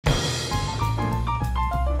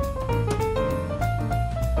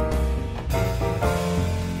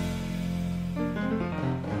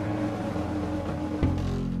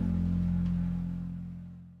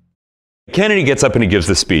Kennedy gets up and he gives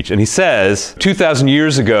this speech, and he says, 2,000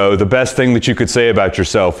 years ago, the best thing that you could say about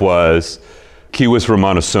yourself was, Civis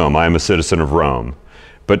Romanus sum, I am a citizen of Rome.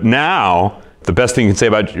 But now, the best thing you can say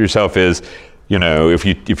about yourself is, you know, if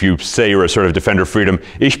you say you're a sort of defender of freedom,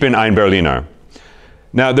 ich bin ein Berliner.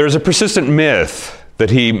 Now, there's a persistent myth that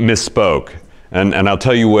he misspoke, and I'll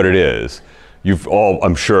tell you what it is. You've all,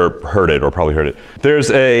 I'm sure, heard it, or probably heard it. There's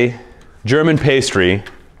a German pastry,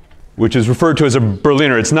 which is referred to as a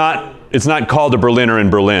Berliner. It's not called a Berliner in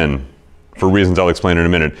Berlin, for reasons I'll explain in a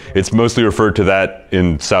minute. It's mostly referred to that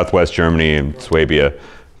in Southwest Germany and Swabia.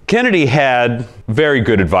 Kennedy had very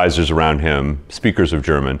good advisors around him, speakers of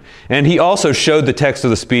German, and he also showed the text of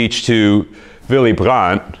the speech to Willy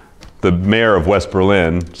Brandt, the mayor of West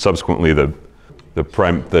Berlin, subsequently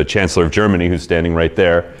the Chancellor of Germany, who's standing right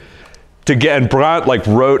there. And Brandt like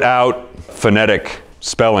wrote out phonetic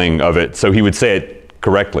spelling of it so he would say it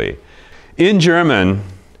correctly. In German,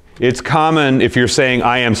 it's common if you're saying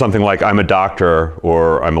I am something like I'm a doctor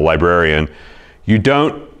or I'm a librarian, you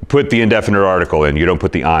don't put the indefinite article in, you don't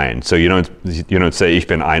put the ein. So you don't say ich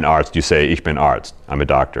bin ein Arzt, you say ich bin Arzt, I'm a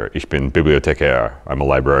doctor. Ich bin Bibliothekar, I'm a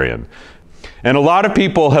librarian. And a lot of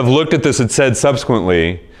people have looked at this and said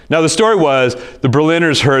subsequently, now the story was the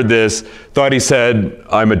Berliners heard this, thought he said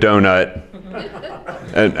I'm a donut,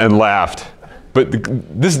 and laughed. But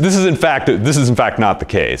this is in fact not the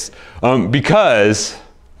case, because.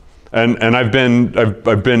 And I'm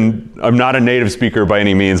not a native speaker by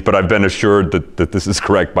any means, but I've been assured that this is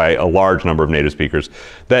correct by a large number of native speakers,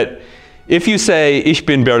 that if you say, ich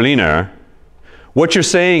bin Berliner, what you're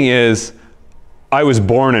saying is, I was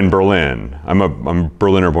born in Berlin. I'm a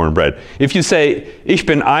Berliner born and bred. If you say, ich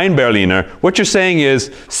bin ein Berliner, what you're saying is,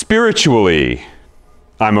 spiritually,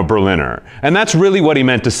 I'm a Berliner. And that's really what he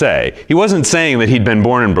meant to say. He wasn't saying that he'd been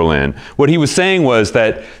born in Berlin. What he was saying was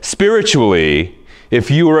that spiritually, if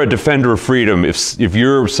you are a defender of freedom, if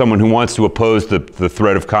you're someone who wants to oppose the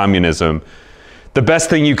threat of communism, the best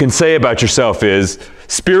thing you can say about yourself is,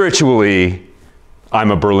 spiritually,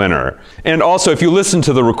 I'm a Berliner. And also, if you listen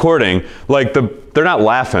to the recording, like they're not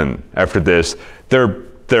laughing after this,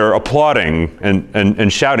 they're applauding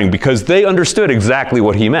and shouting because they understood exactly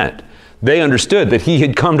what he meant. They understood that he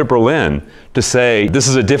had come to Berlin to say, this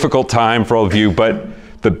is a difficult time for all of you, but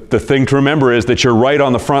the thing to remember is that you're right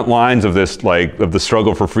on the front lines of this, of the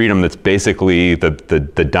struggle for freedom that's basically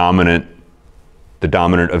the dominant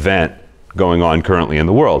event going on currently in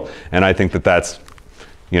the world. And I think that's,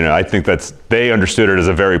 they understood it as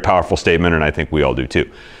a very powerful statement, and I think we all do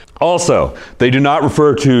too. Also, they do not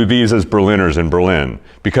refer to these as Berliners in Berlin,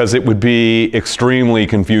 because it would be extremely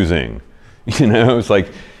confusing. You know, it's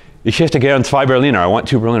like, ich hätte gern zwei Berliner, I want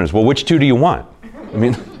two Berliners. Well, which two do you want? I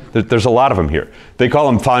mean, there's a lot of them here. They call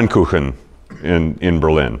them Pfannkuchen in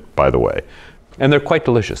Berlin, by the way. And they're quite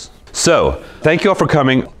delicious. So, thank you all for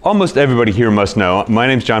coming. Almost everybody here must know, my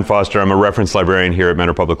name's John Foster. I'm a reference librarian here at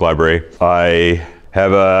Mentor Public Library. I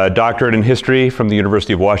have a doctorate in history from the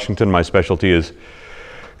University of Washington. My specialty is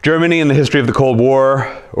Germany and the history of the Cold War,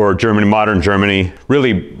 or Germany, modern Germany.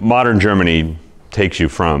 Really, modern Germany takes you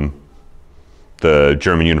from the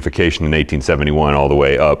German unification in 1871 all the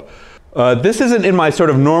way up. This isn't in my sort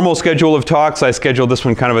of normal schedule of talks. I scheduled this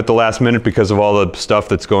one kind of at the last minute because of all the stuff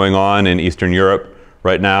that's going on in Eastern Europe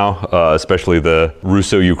right now, especially the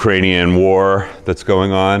Russo-Ukrainian war that's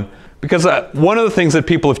going on. Because one of the things that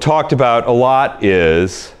people have talked about a lot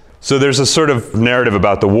is, so there's a sort of narrative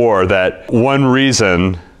about the war that one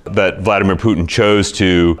reason that Vladimir Putin chose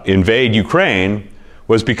to invade Ukraine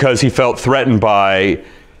was because he felt threatened by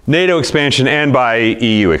NATO expansion and by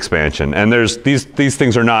EU expansion. And these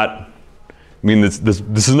things are not, I mean, this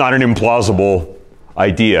is not an implausible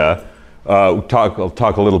idea. I'll talk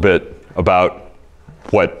a little bit about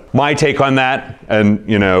what my take on that, and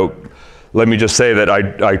let me just say that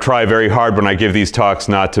I try very hard when I give these talks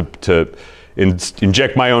not to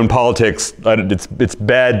inject my own politics. It's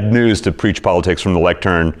bad news to preach politics from the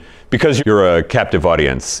lectern because you're a captive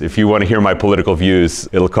audience. If you want to hear my political views,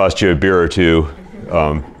 it'll cost you a beer or two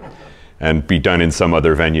and be done in some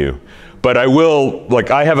other venue. But I will,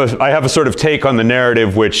 I have a sort of take on the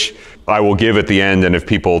narrative which I will give at the end, and if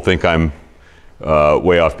people think I'm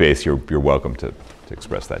way off base, you're welcome to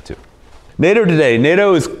express that too. NATO today.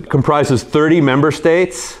 NATO comprises 30 member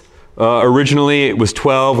states. Originally it was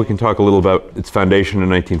 12. We can talk a little about its foundation in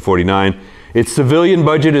 1949. Its civilian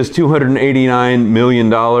budget is $289 million.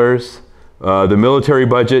 The military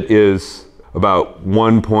budget is about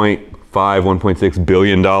 $1.6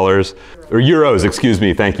 billion. Or euros, excuse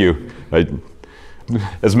me, thank you.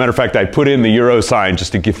 As a matter of fact, I put in the euro sign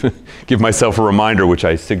just to give myself a reminder, which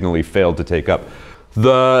I signally failed to take up.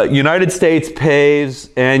 The United States pays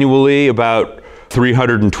annually about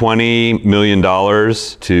 $320 million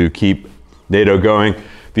to keep NATO going.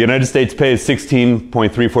 The United States pays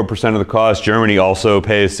 16.34% of the cost. Germany also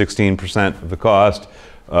pays 16% of the cost.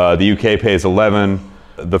 The UK pays 11%.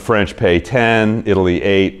 The French pay 10%. Italy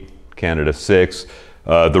 8%. Canada 6%.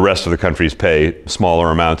 The rest of the countries pay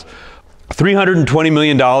smaller amounts. $320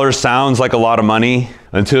 million sounds like a lot of money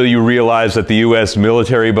until you realize that the US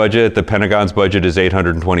military budget, the Pentagon's budget, is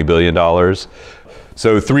 $820 billion.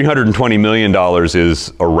 So $320 million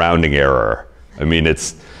is a rounding error. I mean,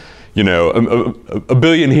 it's, you know, a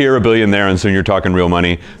billion here, a billion there, and so you're talking real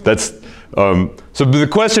money. That's, so the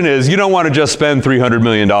question is, you don't want to just spend $300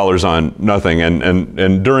 million on nothing.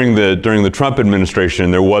 And during the Trump administration,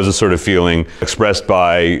 there was a sort of feeling expressed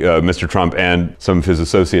by Mr. Trump and some of his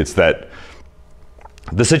associates that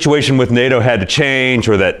the situation with NATO had to change,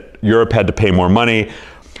 or that Europe had to pay more money.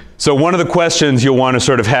 So one of the questions you'll want to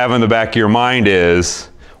sort of have in the back of your mind is,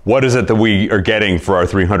 what is it that we are getting for our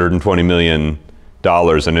 $320 million,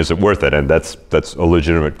 and is it worth it? And that's a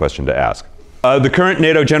legitimate question to ask. The current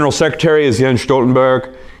NATO General Secretary is Jens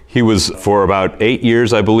Stoltenberg. He was, for about 8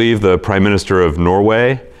 years, I believe, the Prime Minister of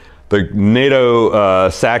Norway. The NATO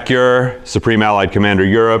SACEUR, Supreme Allied Commander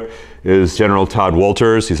Europe, is General Todd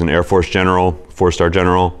Wolters. He's an Air Force general, 4-star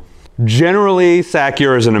general. Generally,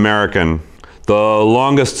 SACEUR is an American. The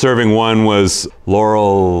longest serving one was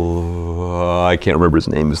Laurel, I can't remember his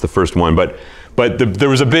name, is the first one, but there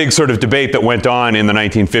was a big sort of debate that went on in the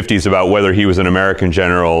 1950s about whether he was an American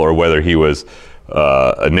general or whether he was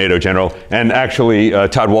a NATO general. And actually,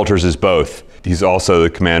 Todd Wolters is both. He's also the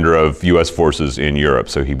commander of US forces in Europe,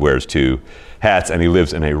 so he wears 2 hats, and he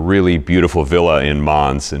lives in a really beautiful villa in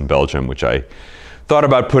Mons in Belgium, which I thought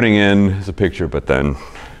about putting in as a picture, but then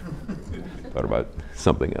thought about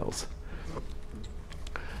something else.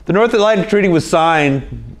 The North Atlantic Treaty was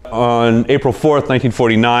signed on April 4th,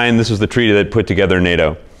 1949. This was the treaty that put together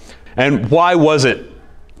NATO. And why was it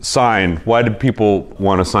signed? Why did people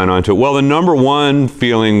want to sign on to it? Well, the number one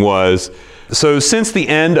feeling was, so since the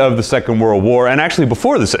end of the Second World War, and actually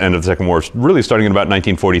before the end of the Second War, really starting in about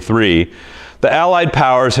 1943, the Allied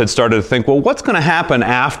powers had started to think, well, what's going to happen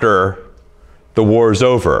after the war's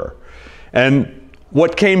over? And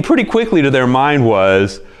what came pretty quickly to their mind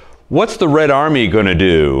was, what's the Red Army going to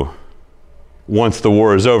do once the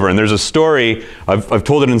war is over? And there's a story, I've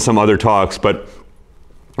told it in some other talks, but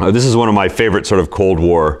this is one of my favorite sort of Cold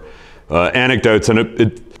War anecdotes, and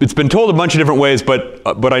it's been told a bunch of different ways, but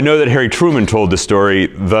I know that Harry Truman told the story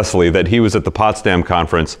thusly, that he was at the Potsdam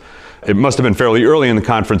Conference. It must have been fairly early in the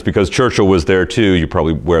conference because Churchill was there too. You're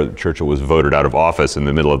probably aware that Churchill was voted out of office in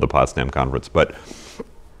the middle of the Potsdam Conference. But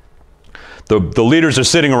the leaders are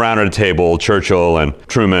sitting around at a table, Churchill and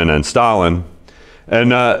Truman and Stalin.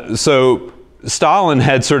 And so Stalin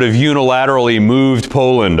had sort of unilaterally moved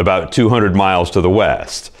Poland about 200 miles to the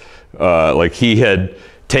west. Like he had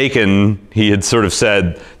sort of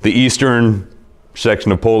said, the eastern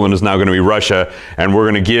section of Poland is now going to be Russia, and we're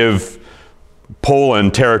going to give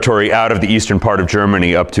Poland territory out of the eastern part of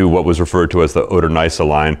Germany up to what was referred to as the Oder-Neisse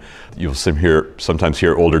line. You'll sometimes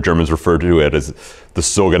hear older Germans refer to it as the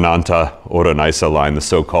sogenannte Oder-Neisse line, the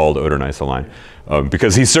so-called Oder-Neisse line,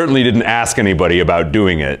 because he certainly didn't ask anybody about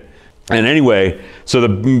doing it. And anyway, so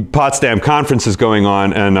the Potsdam Conference is going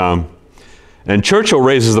on, and Churchill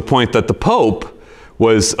raises the point that the Pope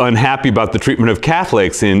was unhappy about the treatment of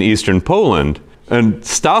Catholics in eastern Poland. And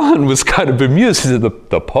Stalin was kind of bemused. He said,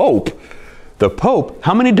 the Pope? The Pope?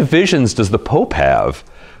 How many divisions does the Pope have?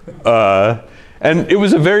 And it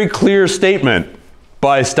was a very clear statement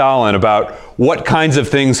by Stalin about what kinds of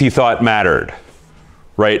things he thought mattered,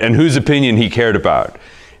 right? And whose opinion he cared about.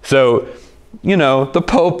 So, you know, the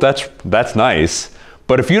Pope, that's nice.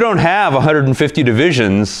 But if you don't have 150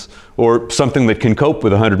 divisions, or something that can cope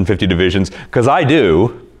with 150 divisions, because I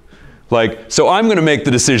do, like, so I'm going to make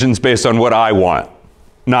the decisions based on what I want,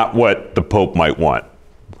 not what the Pope might want,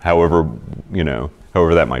 however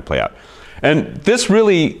that might play out. And this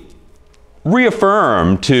really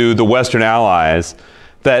reaffirmed to the Western allies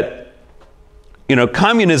that, you know,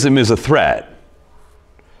 communism is a threat.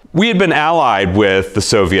 We had been allied with the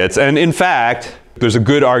Soviets, and in fact, there's a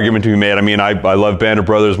good argument to be made. I mean, I love Band of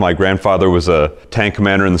Brothers. My grandfather was a tank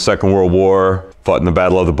commander in the Second World War, fought in the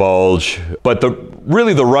Battle of the Bulge. But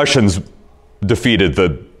really the Russians defeated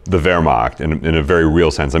the Wehrmacht in a very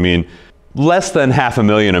real sense. I mean, less than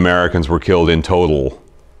 500,000 Americans were killed in total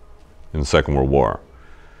in the Second World War.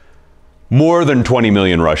 More than 20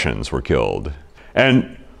 million Russians were killed.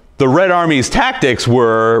 And the Red Army's tactics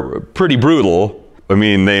were pretty brutal. I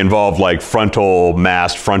mean, they involved like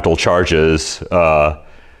massed frontal charges.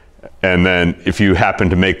 And then if you happen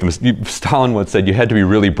to make them, Stalin once said you had to be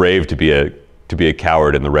really brave to be a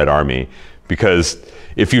coward in the Red Army, because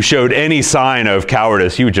if you showed any sign of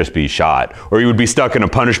cowardice, you would just be shot, or you would be stuck in a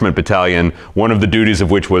punishment battalion, one of the duties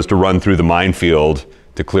of which was to run through the minefield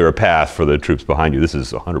to clear a path for the troops behind you. This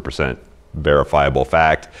is 100% verifiable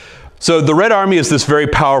fact. So the Red Army is this very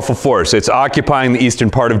powerful force. It's occupying the eastern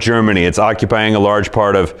part of Germany. It's occupying a large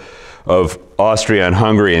part of Austria and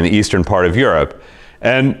Hungary and the eastern part of Europe.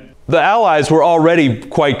 And the Allies were already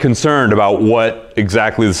quite concerned about what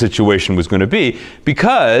exactly the situation was going to be,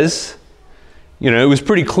 because, it was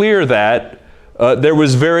pretty clear that there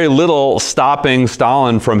was very little stopping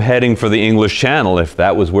Stalin from heading for the English Channel if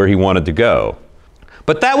that was where he wanted to go.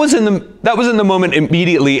 But that was in the moment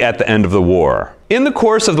immediately at the end of the war. In the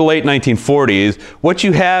course of the late 1940s, what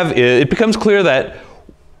you have is, it becomes clear that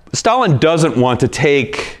Stalin doesn't want to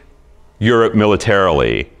take Europe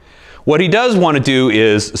militarily. What he does want to do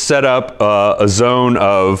is set up a zone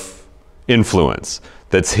of influence.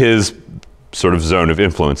 That's his sort of zone of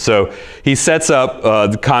influence. So he sets up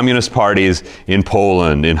the communist parties in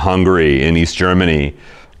Poland, in Hungary, in East Germany,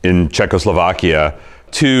 in Czechoslovakia,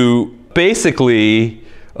 to basically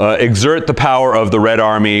exert the power of the Red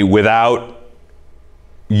Army without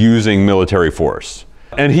using military force.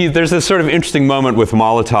 And there's this sort of interesting moment with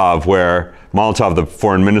Molotov, where Molotov, the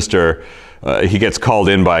foreign minister, he gets called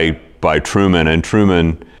in by Truman, and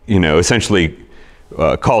Truman, essentially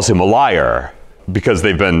calls him a liar, because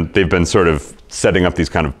they've been sort of setting up these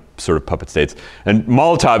kind of sort of puppet states. And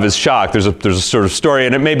Molotov is shocked. There's a sort of story,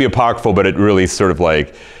 and it may be apocryphal, but it really sort of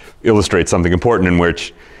like illustrates something important, in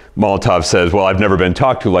which Molotov says, well, I've never been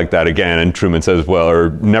talked to like that again. And Truman says, well, or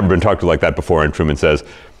never been talked to like that before. And Truman says,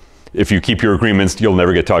 if you keep your agreements, you'll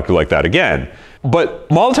never get talked to like that again. But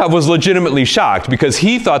Molotov was legitimately shocked, because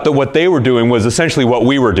he thought that what they were doing was essentially what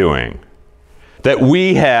we were doing. That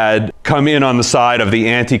we had come in on the side of the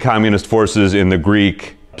anti-communist forces in the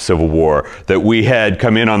Greek Civil War. That we had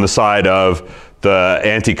come in on the side of the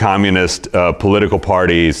anti-communist political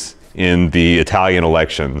parties in the Italian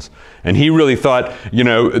elections. And he really thought, he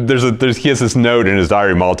has this note in his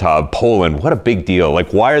diary, Molotov, Poland, what a big deal.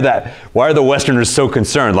 Like, why are the Westerners so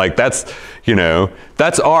concerned? Like, that's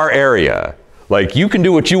our area. Like, you can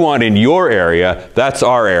do what you want in your area, that's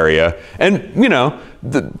our area. And,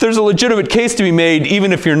 there's a legitimate case to be made,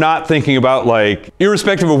 even if you're not thinking about, like,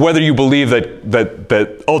 irrespective of whether you believe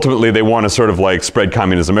that ultimately they want to sort of like spread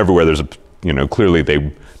communism everywhere. There's clearly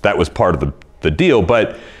that was part of the deal.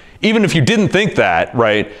 But even if you didn't think that,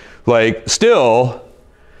 right, like, still,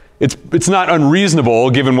 it's not unreasonable,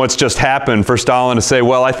 given what's just happened, for Stalin to say,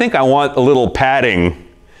 well, I think I want a little padding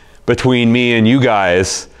between me and you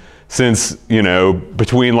guys, since,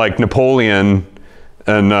 between like Napoleon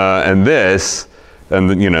and this, and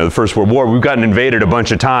the First World War, we've gotten invaded a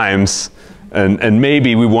bunch of times, and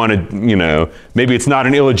maybe we want to, maybe it's not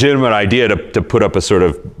an illegitimate idea to put up a sort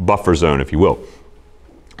of buffer zone, if you will.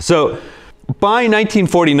 So by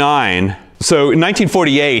 1949, so in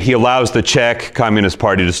 1948, he allows the Czech Communist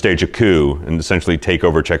Party to stage a coup and essentially take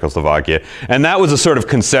over Czechoslovakia. And that was a sort of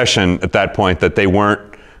concession at that point, that they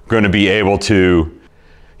weren't going to be able to,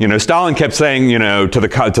 Stalin kept saying, to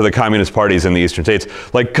the communist parties in the eastern states,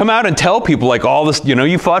 like, come out and tell people, like, all this,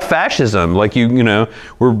 you fought fascism, like, we're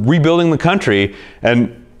rebuilding the country.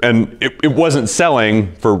 And it wasn't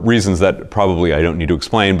selling, for reasons that probably I don't need to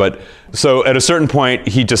explain. But so at a certain point,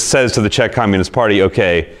 he just says to the Czech Communist Party,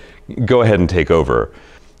 okay, go ahead and take over.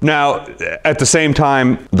 Now, at the same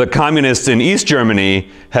time, the communists in East Germany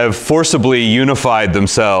have forcibly unified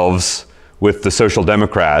themselves with the Social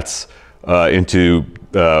Democrats into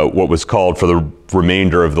what was called, for the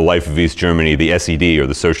remainder of the life of East Germany, the SED, or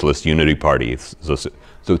the Socialist Unity Party,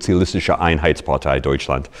 Sozialistische Einheitspartei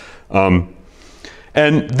Deutschland.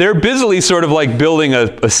 And they're busily sort of like building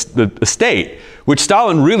a state, which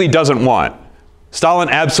Stalin really doesn't want. Stalin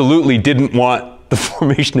absolutely didn't want the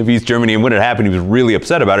formation of East Germany, and when it happened, he was really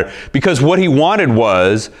upset about it, because what he wanted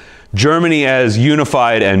was Germany as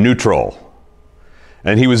unified and neutral.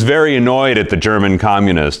 And he was very annoyed at the German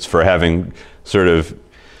communists for having sort of,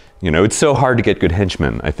 it's so hard to get good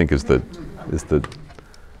henchmen, I think is the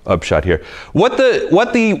upshot here. What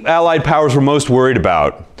the Allied powers were most worried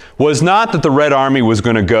about was not that the Red Army was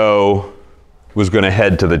going to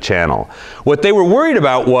head to the Channel. What they were worried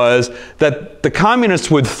about was that the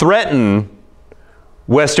communists would threaten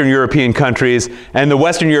Western European countries, and the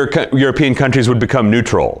Western European countries would become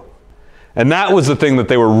neutral. And that was the thing that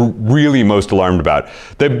they were really most alarmed about.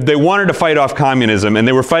 They wanted to fight off communism, and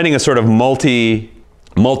they were fighting a sort of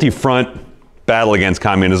multi-front battle against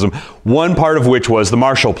communism, one part of which was the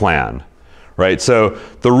Marshall Plan, right? So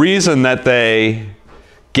the reason that they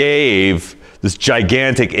gave this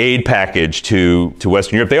gigantic aid package to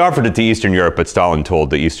Western Europe. They offered it to Eastern Europe, but Stalin told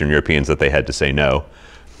the Eastern Europeans that they had to say no.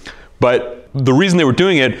 But the reason they were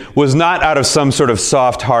doing it was not out of some sort of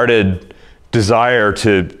soft-hearted desire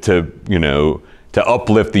to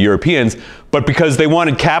uplift the Europeans, but because they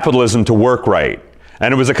wanted capitalism to work right.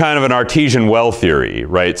 And it was a kind of an artesian well theory,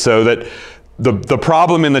 right? So that the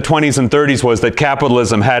problem in the 20s and 30s was that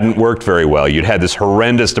capitalism hadn't worked very well. You'd had this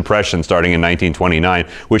horrendous depression starting in 1929,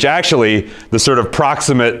 which actually, the sort of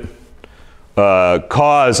proximate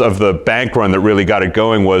cause of the bank run that really got it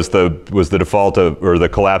going was the default of, or the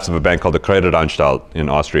collapse of a bank called the Kreditanstalt in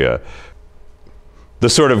Austria. The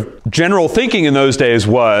sort of general thinking in those days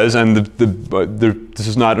was, and this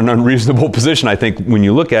is not an unreasonable position, I think, when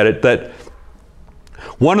you look at it, that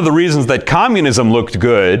one of the reasons that communism looked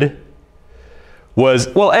good was,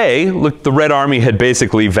 well, A, look, the Red Army had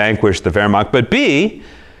basically vanquished the Wehrmacht, but B,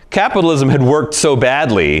 capitalism had worked so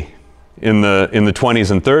badly in the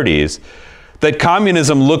 20s and 30s that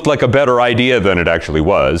communism looked like a better idea than it actually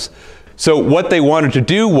was. So what they wanted to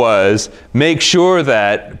do was make sure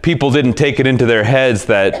that people didn't take it into their heads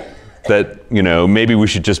that maybe we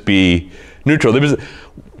should just be neutral.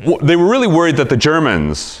 They were really worried that the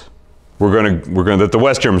Germans that the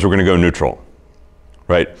West Germans were going to go neutral,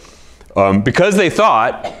 right? Because they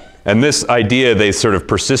thought, and this idea they sort of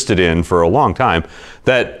persisted in for a long time,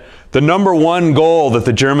 that the number one goal that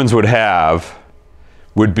the Germans would have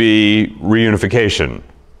would be reunification.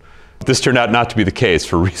 This turned out not to be the case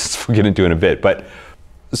for reasons we'll get into in a bit. But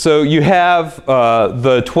so you have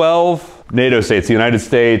the 12 NATO states, the United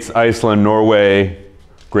States, Iceland, Norway,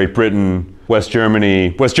 Great Britain, West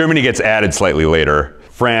Germany. West Germany gets added slightly later.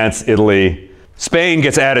 France, Italy. Spain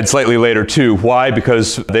gets added slightly later too. Why?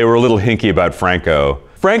 Because they were a little hinky about Franco.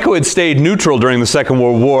 Franco had stayed neutral during the Second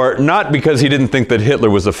World War, not because he didn't think that Hitler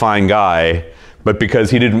was a fine guy, but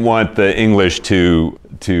because he didn't want the English to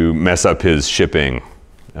mess up his shipping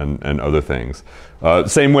and other things.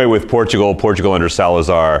 Same way with Portugal. Portugal under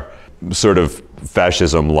Salazar, sort of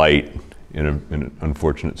fascism light in an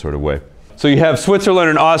unfortunate sort of way. So you have Switzerland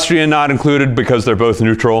and Austria not included because they're both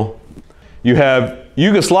neutral. You have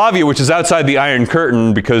Yugoslavia, which is outside the Iron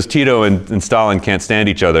Curtain because Tito and Stalin can't stand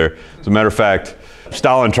each other. As a matter of fact,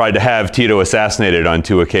 Stalin tried to have Tito assassinated on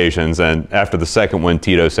 2 occasions, and after the second one,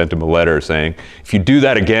 Tito sent him a letter saying, if you do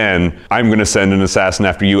that again, I'm going to send an assassin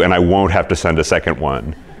after you, and I won't have to send a second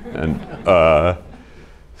one. And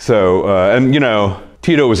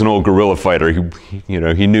Tito was an old guerrilla fighter.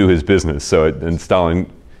 He knew his business. And Stalin,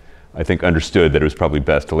 I think, understood that it was probably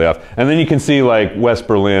best to lay off. And then you can see like West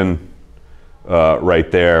Berlin right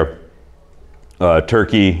there.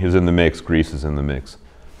 Turkey is in the mix. Greece is in the mix.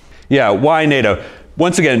 Yeah, why NATO?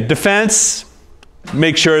 Once again, defense.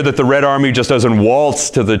 Make sure that the Red Army just doesn't waltz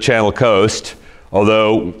to the Channel coast.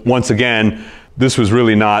 Although, once again, this was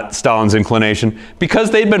really not Stalin's inclination, because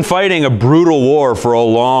they'd been fighting a brutal war for a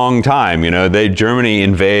long time. Germany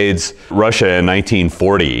invades Russia in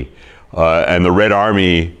 1940, and the Red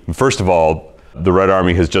Army, first of all, the Red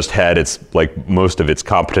Army has just had most of its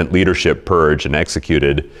competent leadership purged and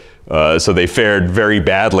executed, so they fared very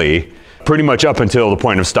badly, pretty much up until the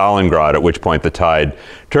point of Stalingrad, at which point the tide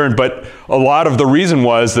turned. But a lot of the reason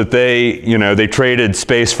was that they traded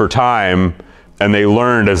space for time, and they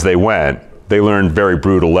learned as they went. They learned very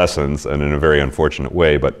brutal lessons, and in a very unfortunate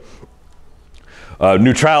way. But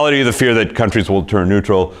neutrality, the fear that countries will turn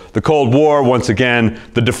neutral. The Cold War, once again,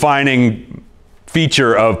 the defining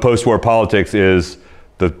feature of post-war politics is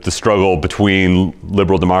the struggle between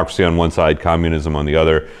liberal democracy on one side, communism on the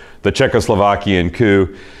other. The Czechoslovakian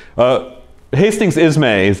coup. Hastings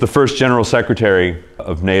Ismay is the first general secretary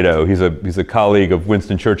of NATO. He's a colleague of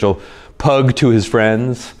Winston Churchill, pug to his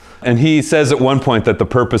friends. And he says at one point that the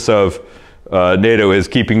purpose of NATO is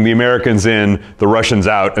keeping the Americans in, the Russians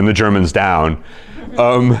out, and the Germans down.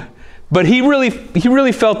 But he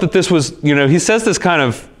really felt that this was, he says this kind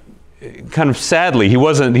of sadly. He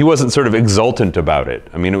wasn't sort of exultant about it.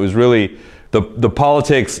 I mean, it was really the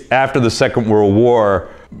politics after the Second World War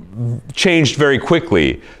changed very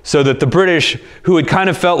quickly, so that the British, who had kind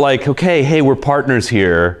of felt like, okay, hey, we're partners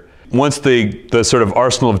here, once the sort of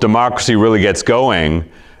arsenal of democracy really gets going,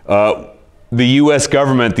 the U.S.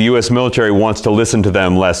 government, the U.S. military wants to listen to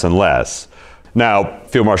them less and less. Now,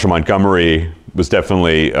 Field Marshal Montgomery was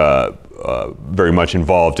definitely very much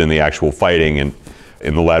involved in the actual fighting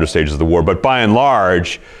in the latter stages of the war, but by and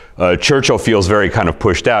large, Churchill feels very kind of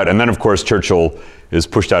pushed out. And then, of course, Churchill is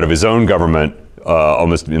pushed out of his own government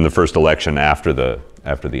almost in the first election after the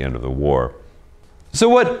end of the war. So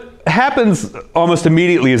what happens almost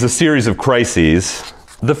immediately is a series of crises.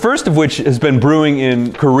 The first of which has been brewing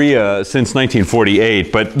in Korea since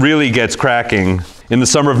 1948, but really gets cracking in the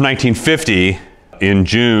summer of 1950, in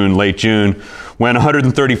June, late June, when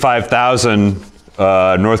 135,000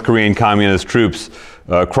 North Korean communist troops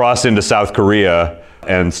cross into South Korea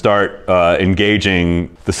and start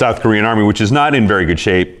engaging the South Korean army, which is not in very good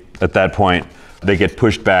shape at that point. They get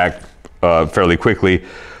pushed back fairly quickly.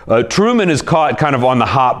 Truman is caught kind of on the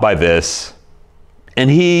hop by this. And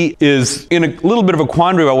he is in a little bit of a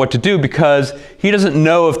quandary about what to do because he doesn't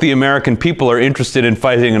know if the American people are interested in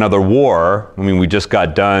fighting another war. I mean, we just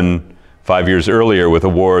got done 5 years earlier with a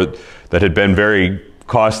war that had been very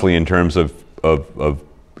costly in terms of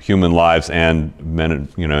human lives and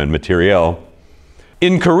and materiel.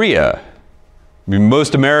 In Korea, I mean,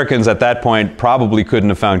 most Americans at that point probably couldn't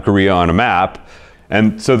have found Korea on a map.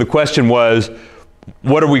 And so the question was,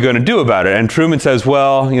 what are we going to do about it? And Truman says,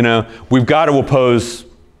 well, we've got to oppose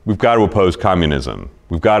communism.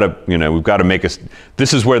 We've got to make us.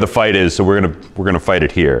 This is where the fight is, so we're going to fight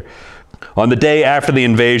it here. On the day after the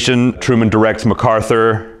invasion, Truman directs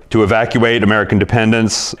MacArthur to evacuate American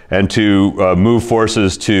dependence and to move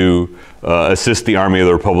forces to assist the Army of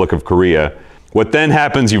the Republic of Korea. What then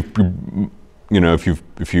happens? If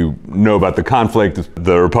you know about the conflict,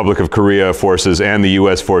 the Republic of Korea forces and the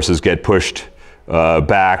U.S. forces get pushed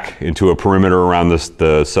back into a perimeter around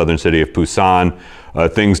the southern city of Busan.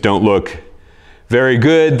 Things don't look very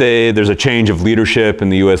good. There's a change of leadership in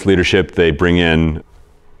the U.S. leadership. They bring in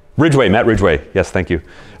Ridgway, Matt Ridgway. Yes, thank you.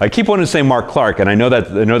 I keep wanting to say Mark Clark, and I know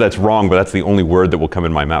that's wrong, but that's the only word that will come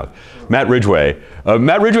in my mouth. Matt Ridgway.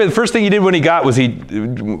 Matt Ridgway. The first thing he did when he got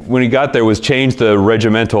there was change the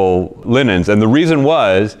regimental linens, and the reason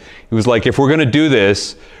was he was like, if we're going to do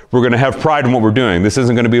this, we're going to have pride in what we're doing. This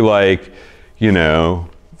isn't going to be like,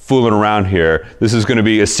 fooling around here. This is going to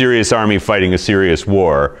be a serious army fighting a serious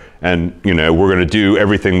war, and we're going to do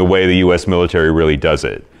everything the way the U.S. military really does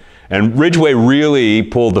it. And Ridgway really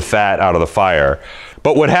pulled the fat out of the fire.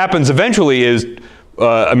 But what happens eventually is, and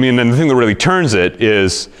the thing that really turns it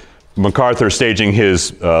is MacArthur staging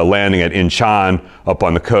his landing at Incheon up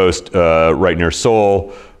on the coast right near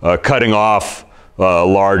Seoul, cutting off a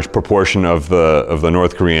large proportion of the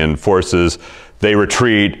North Korean forces. They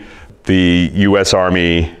retreat. The U.S.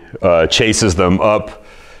 Army chases them up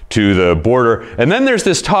to the border. And then there's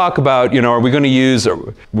this talk about, are we going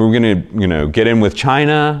to get in with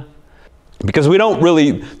China? Because we don't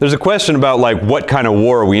really, there's a question about what kind of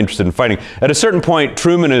war are we interested in fighting? At a certain point,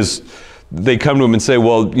 they come to him and say,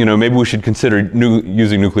 well, maybe we should consider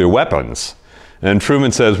using nuclear weapons. And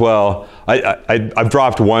Truman says, well, I've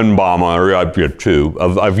dropped one bomb, or two.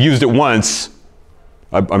 I've used it once.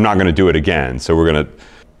 I'm not going to do it again. So we're going to.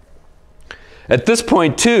 At this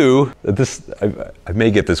point, too, I may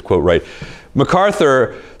get this quote right,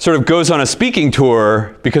 MacArthur sort of goes on a speaking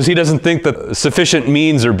tour because he doesn't think that sufficient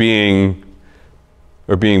means are being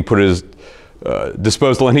put at his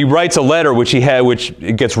disposal. And he writes a letter which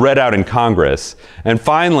gets read out in Congress. And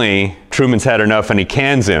finally, Truman's had enough and he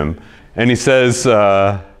cans him. And he says,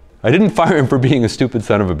 I didn't fire him for being a stupid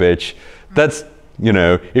son of a bitch. That's,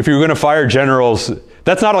 if you were going to fire generals,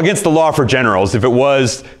 that's not against the law for generals. If it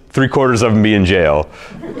was, 3/4 of them be in jail.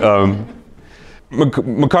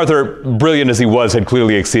 MacArthur, brilliant as he was, had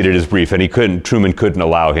clearly exceeded his brief, and Truman couldn't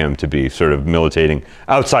allow him to be sort of militating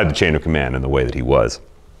outside the chain of command in the way that he was.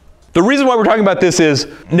 The reason why we're talking about this is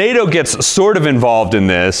NATO gets sort of involved in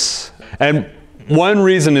this, and one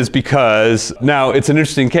reason is because, now it's an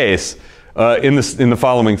interesting case in the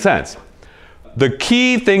following sense. The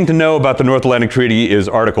key thing to know about the North Atlantic Treaty is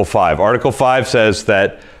Article 5. Article 5 says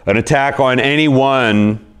that an attack on any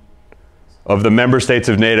one of the member states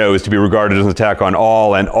of NATO is to be regarded as an attack on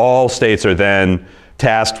all, and all states are then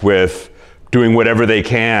tasked with doing whatever they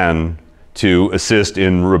can to assist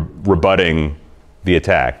in rebutting the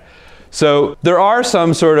attack. So there are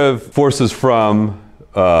some sort of forces from,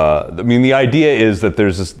 the idea is that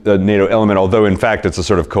there's a NATO element, although in fact it's a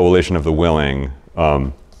sort of coalition of the willing.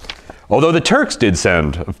 Although the Turks did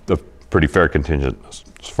send a pretty fair contingent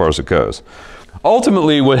as far as it goes.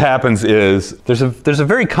 Ultimately, what happens is there's a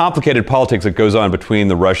very complicated politics that goes on between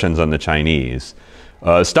the Russians and the Chinese.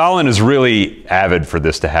 Stalin is really avid for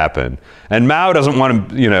this to happen. And Mao doesn't want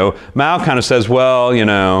to, Mao kind of says, well,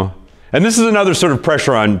 and this is another sort of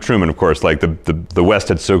pressure on Truman, of course, like the West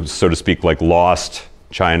had, so to speak, lost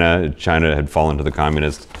China. China had fallen to the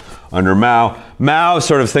communists under Mao. Mao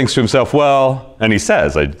sort of thinks to himself, well, and he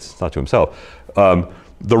says, it's not to himself,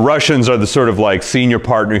 the Russians are the sort of senior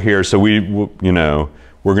partner here, so we're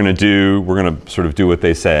going to sort of do what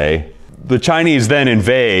they say. The Chinese then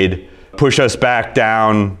invade, push us back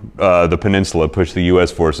down the peninsula, push the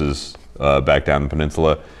U.S. forces back down the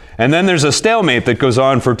peninsula. And then there's a stalemate that goes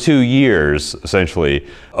on for 2 years, essentially,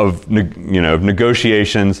 of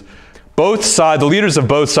negotiations. Both sides, the leaders of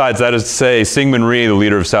both sides, that is to say, Syngman Rhee, the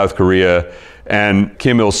leader of South Korea, and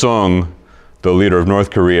Kim Il-sung, the leader of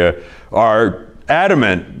North Korea, are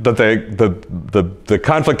adamant that the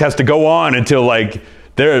conflict has to go on until the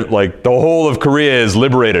whole of Korea is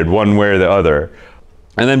liberated one way or the other.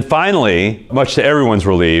 And then finally, much to everyone's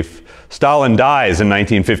relief, Stalin dies in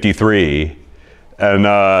 1953, and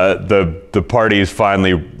the parties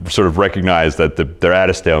finally sort of recognize that they're at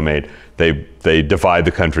a stalemate. They divide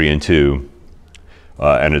the country in two,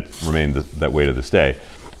 and it remained that way to this day.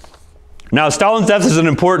 Now, Stalin's death is an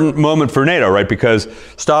important moment for NATO, right? Because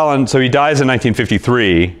Stalin, so he dies in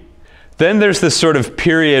 1953. Then there's this sort of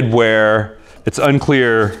period where it's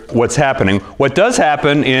unclear what's happening. What does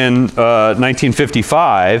happen in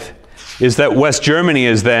 1955 is that West Germany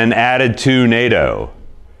is then added to NATO.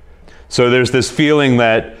 So there's this feeling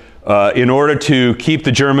that in order to keep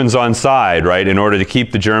the Germans on side, right? In order to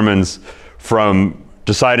keep the Germans from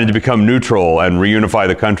deciding to become neutral and reunify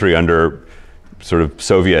the country under sort of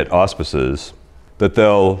Soviet auspices, that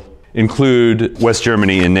they'll include West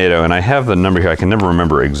Germany in NATO. And I have the number here, I can never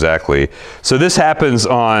remember exactly. So this happens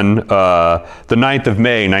on the 9th of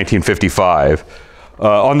May, 1955.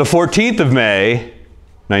 On the 14th of May,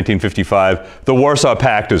 1955, the Warsaw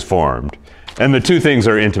Pact is formed. And the two things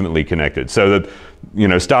are intimately connected. So that,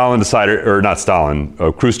 Stalin decided, or not Stalin,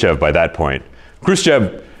 Khrushchev by that point.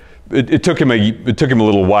 Khrushchev, it took him a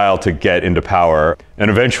little while to get into power, and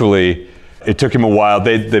eventually it took him a while.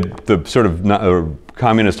 The sort of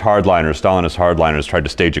communist hardliners, Stalinist hardliners, tried to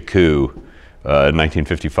stage a coup in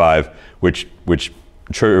 1955, which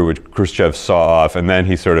Khrushchev saw off, and then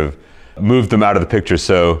he sort of moved them out of the picture.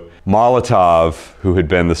 So Molotov, who had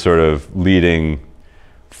been the sort of leading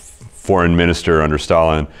foreign minister under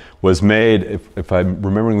Stalin, was made, if I'm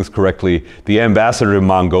remembering this correctly, the ambassador to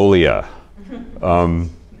Mongolia,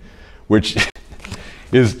 which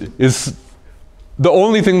is the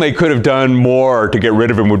only thing they could have done more to get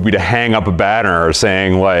rid of him would be to hang up a banner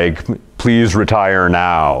saying, like, please retire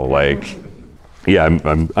now. Like, yeah,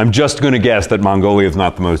 I'm just going to guess that Mongolia is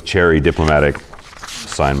not the most cherry diplomatic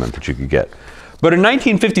assignment that you could get. But in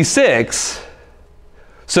 1956,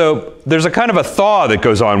 so there's a kind of a thaw that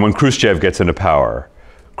goes on when Khrushchev gets into power.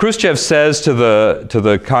 Khrushchev says to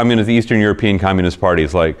the Eastern European communist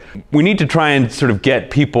parties, like, we need to try and sort of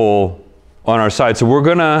get people on our side. So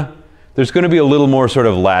there's going to be a little more sort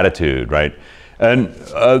of latitude, right? And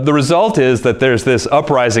the result is that there's this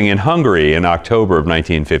uprising in Hungary in October of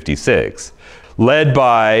 1956, led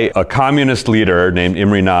by a communist leader named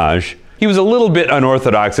Imre Nagy. He was a little bit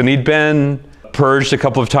unorthodox, and he'd been purged a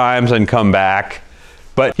couple of times and come back.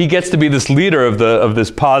 But he gets to be this leader of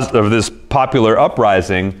this popular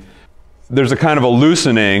uprising. There's a kind of a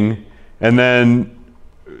loosening, and then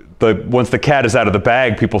once the cat is out of the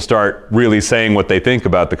bag, people start really saying what they think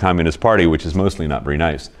about the Communist Party, which is mostly not very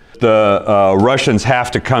nice. The Russians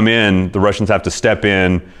have to come in, the Russians have to step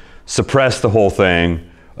in, suppress the whole thing.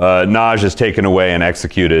 Nagy is taken away and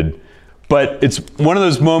executed. But it's one of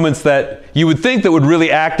those moments that you would think that would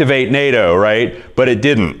really activate NATO, right? But it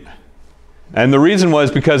didn't. And the reason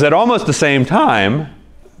was because at almost the same time,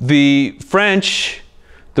 the French,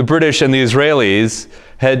 the British, and the Israelis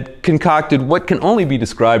had concocted what can only be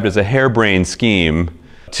described as a harebrained scheme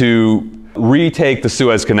to retake the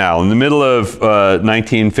Suez Canal. In the middle of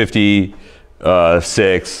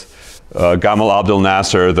 1956, Gamal Abdel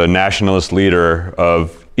Nasser, the nationalist leader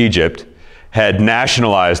of Egypt, had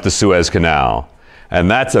nationalized the Suez Canal.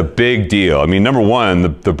 And that's a big deal. I mean, number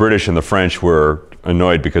one, the British and the French were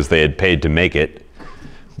annoyed because they had paid to make it.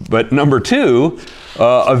 But number two,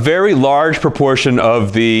 a very large proportion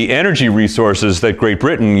of the energy resources that Great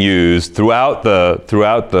Britain used throughout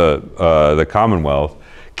the Commonwealth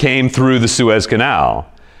came through the Suez Canal.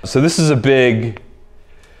 So this is a big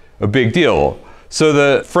deal. So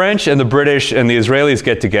the French and the British and the Israelis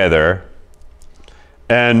get together,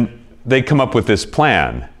 and they come up with this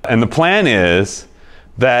plan. And the plan is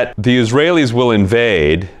that the Israelis will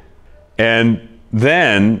invade, and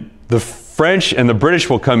then the French and the British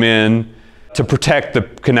will come in to protect the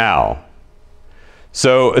canal.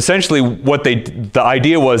 So essentially the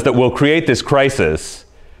idea was that we'll create this crisis,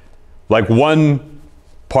 like one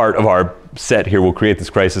part of our set here will create this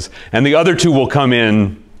crisis, and the other two will come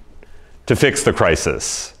in to fix the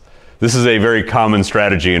crisis. This is a very common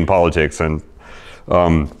strategy in politics, and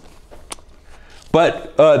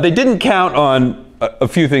but they didn't count on a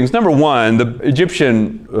few things. Number one, the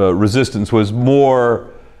Egyptian resistance was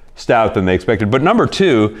more stout than they expected. But number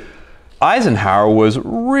two, Eisenhower was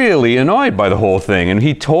really annoyed by the whole thing, and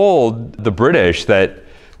he told the British that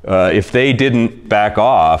if they didn't back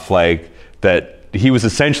off, like that he was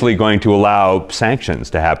essentially going to allow sanctions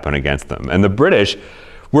to happen against them. And the British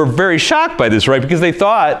were very shocked by this, right? Because they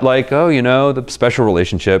thought, like, oh, you know, the special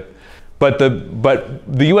relationship. But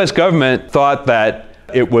the US government thought that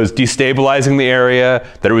it was destabilizing the area,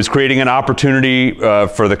 that it was creating an opportunity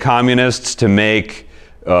for the communists to make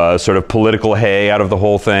sort of political hay out of the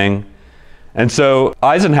whole thing. And so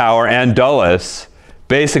Eisenhower and Dulles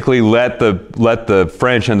basically let the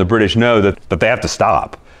French and the British know that they have to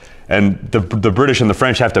stop. And the British and the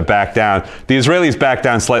French have to back down. The Israelis backed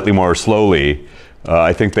down slightly more slowly.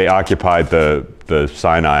 I think they occupied the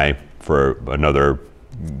Sinai for another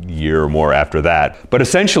year or more after that. But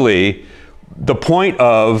essentially, the point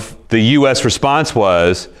of the US response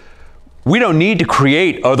was, we don't need to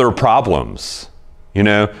create other problems. You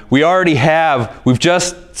know, we've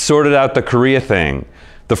just sorted out the Korea thing.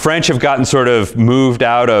 The French have gotten sort of moved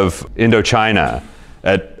out of Indochina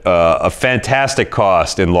at a fantastic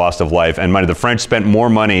cost in loss of life and money. The French spent more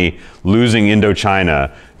money losing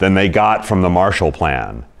Indochina than they got from the Marshall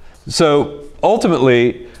Plan. So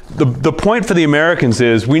ultimately, the point for the Americans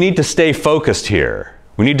is we need to stay focused here.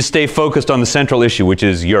 We need to stay focused on the central issue, which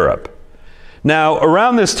is Europe. Now,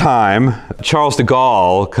 around this time, Charles de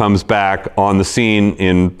Gaulle comes back on the scene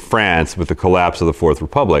in France with the collapse of the Fourth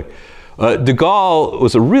Republic. De Gaulle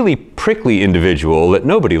was a really prickly individual that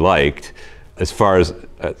nobody liked. As far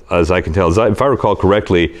as I can tell, if I recall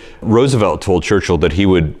correctly, Roosevelt told Churchill that he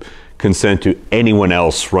would consent to anyone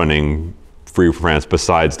else running Free France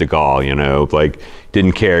besides de Gaulle, you know, like,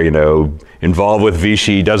 didn't care, you know, involved with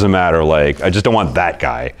Vichy, doesn't matter, like, I just don't want that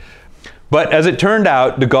guy. But as it turned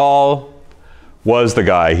out, de Gaulle was the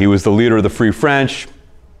guy. He was the leader of the Free French.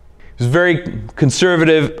 He was very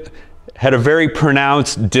conservative, had a very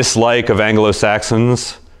pronounced dislike of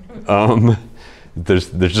Anglo-Saxons. There's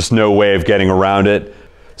just no way of getting around it.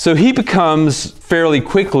 So he becomes fairly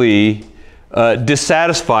quickly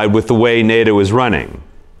dissatisfied with the way NATO is running.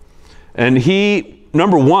 And he,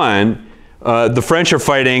 number one, the French are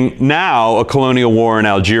fighting now a colonial war in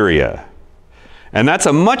Algeria. And that's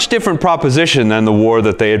a much different proposition than the war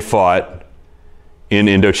that they had fought in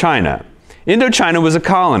Indochina. Indochina was a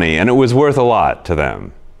colony, and it was worth a lot to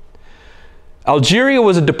them. Algeria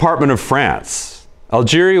was a department of France.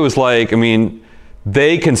 Algeria was like, I mean,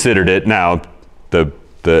 they considered it, now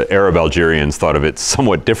the Arab Algerians thought of it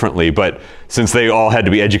somewhat differently, but since they all had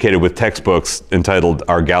to be educated with textbooks entitled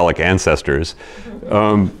Our Gallic Ancestors.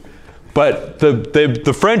 But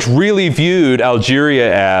the French really viewed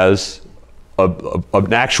Algeria as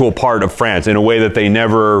an actual part of France in a way that they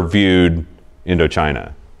never viewed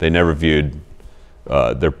Indochina. They never viewed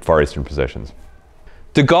their Far Eastern possessions.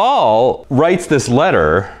 De Gaulle writes this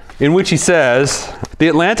letter in which he says, the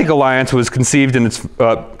Atlantic Alliance was conceived in its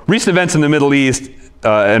recent events in the Middle East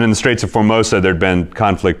and in the Straits of Formosa. There had been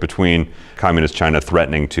conflict between Communist China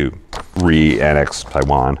threatening to re-annex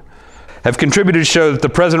Taiwan, have contributed to show that the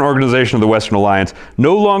present organization of the Western Alliance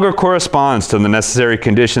no longer corresponds to the necessary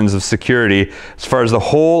conditions of security as far as the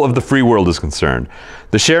whole of the free world is concerned.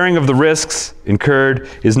 The sharing of the risks incurred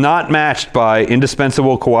is not matched by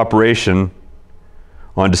indispensable cooperation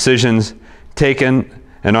on decisions taken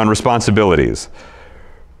and on responsibilities.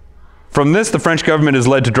 From this, the French government is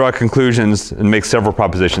led to draw conclusions and make several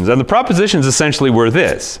propositions. And the propositions essentially were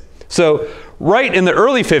this. So right in the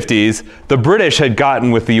early 50s, the British had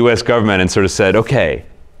gotten with the US government and sort of said, okay,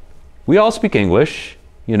 we all speak English,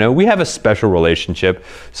 you know, we have a special relationship.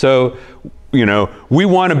 So, you know, we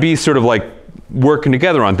want to be sort of like working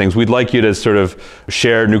together on things. We'd like you to sort of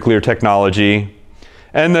share nuclear technology.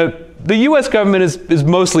 And the US government is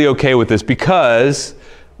mostly okay with this because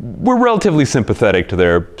we're relatively sympathetic to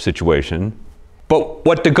their situation. But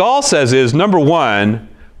what de Gaulle says is, number one,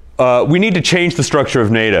 we need to change the structure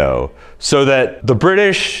of NATO so that the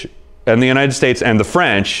British and the United States and the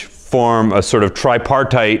French form a sort of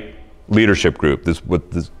tripartite leadership group.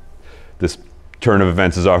 This turn of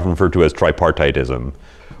events is often referred to as tripartitism.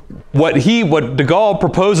 What de Gaulle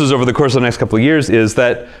proposes over the course of the next couple of years is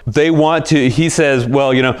that they want to, he says,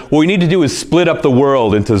 well, you know, what we need to do is split up the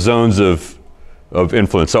world into zones of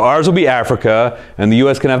influence. So ours will be Africa, and the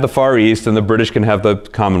US can have the Far East, and the British can have the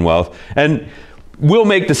Commonwealth. And we'll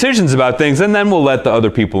make decisions about things, and then we'll let the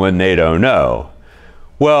other people in NATO know.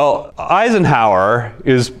 Well, Eisenhower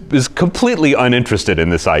is completely uninterested in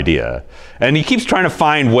this idea. And he keeps trying to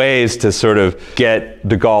find ways to sort of get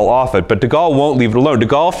de Gaulle off it, but de Gaulle won't leave it alone. De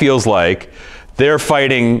Gaulle feels like they're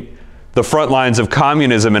fighting the front lines of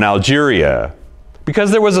communism in Algeria,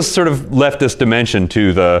 because there was a sort of leftist dimension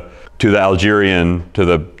to the Algerian, to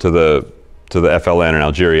the FLN in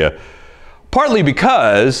Algeria, partly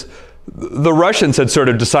because the Russians had sort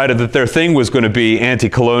of decided that their thing was going to be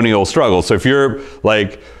anti-colonial struggle. So if you're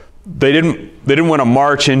like, they didn't want to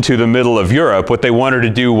march into the middle of Europe. What they wanted to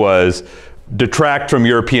do was detract from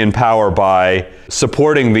European power by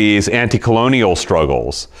supporting these anti-colonial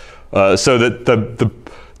struggles, so that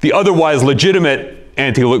the otherwise legitimate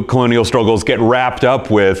anti-colonial struggles get wrapped up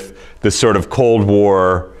with this sort of Cold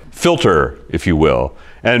War filter, if you will.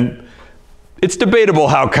 And it's debatable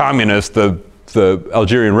how communist the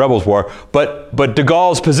Algerian rebels were, but de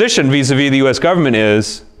Gaulle's position vis-a-vis the US government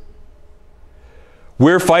is,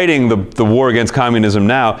 we're fighting the war against communism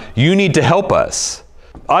now, you need to help us.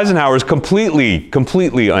 Eisenhower is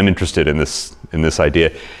completely uninterested in this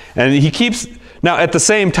idea. And he keeps, now at the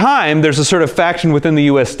same time, there's a sort of faction within the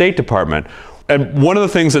US State Department. And one of the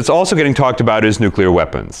things that's also getting talked about is nuclear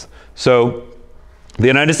weapons. So the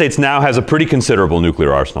United States now has a pretty considerable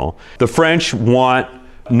nuclear arsenal. The French want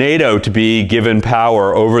NATO to be given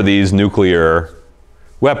power over these nuclear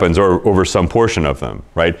weapons, or over some portion of them,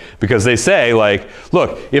 right? Because they say, like,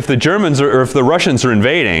 look, if the Germans or if the Russians are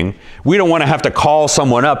invading, we don't want to have to call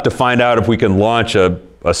someone up to find out if we can launch a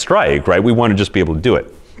strike, right? We want to just be able to do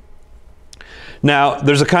it. Now,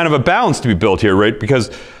 there's a kind of a balance to be built here, right?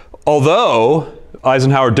 Because although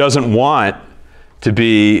Eisenhower doesn't want to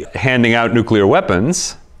be handing out nuclear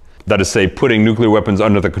weapons, that is, say, putting nuclear weapons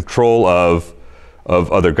under the control of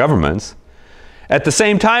other governments, at the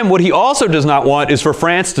same time, what he also does not want is for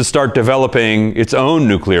France to start developing its own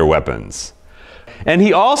nuclear weapons. And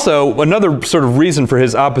he also, another sort of reason for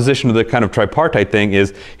his opposition to the kind of tripartite thing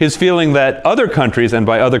is his feeling that other countries, and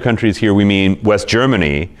by other countries here we mean West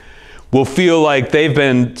Germany, will feel like they've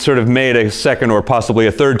been sort of made a second or possibly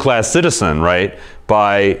a third-class citizen, right,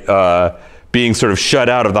 by being sort of shut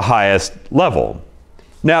out of the highest level.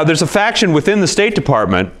 Now, there's a faction within the State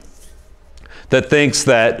Department that thinks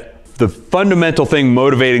that the fundamental thing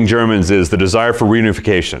motivating Germans is the desire for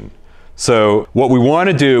reunification. So what we want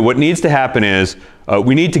to do, what needs to happen is,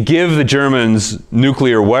 we need to give the Germans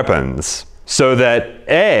nuclear weapons so that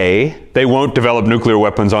A, they won't develop nuclear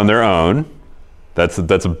weapons on their own. That's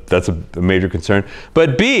a major concern.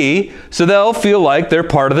 But B, so they'll feel like they're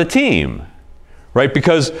part of the team, right?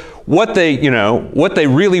 Because what they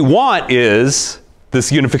really want is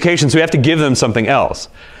this unification, so we have to give them something else.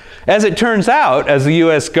 As it turns out, as the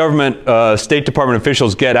US government, State Department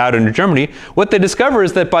officials get out into Germany, what they discover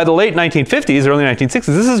is that by the late 1950s, early 1960s,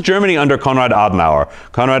 this is Germany under Konrad Adenauer.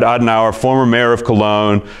 Konrad Adenauer, former mayor of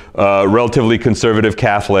Cologne, relatively conservative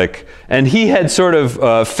Catholic, and he had sort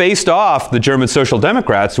of faced off the German Social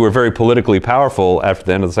Democrats, who were very politically powerful after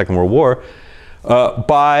the end of the Second World War,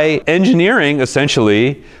 by engineering,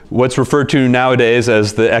 essentially, what's referred to nowadays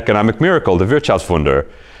as the economic miracle, the Wirtschaftswunder.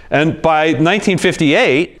 And by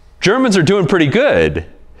 1958, Germans are doing pretty good.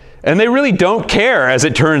 And they really don't care, as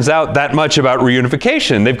it turns out, that much about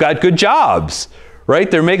reunification. They've got good jobs,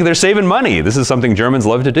 right? They're saving money. This is something Germans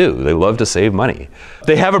love to do. They love to save money.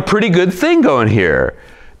 They have a pretty good thing going here.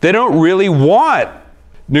 They don't really want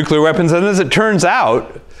nuclear weapons. And as it turns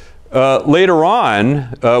out, later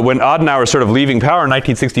on, when Adenauer is sort of leaving power in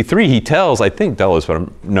 1963, he tells, I think Dulles,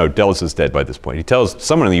 but no, Dulles is dead by this point. He tells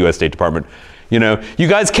someone in the US State Department, you know, you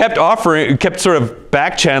guys kept sort of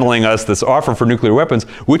back-channeling us this offer for nuclear weapons,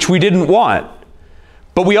 which we didn't want.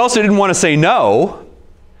 But we also didn't want to say no,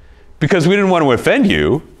 because we didn't want to offend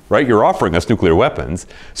you, right? You're offering us nuclear weapons.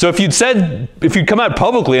 So if you'd come out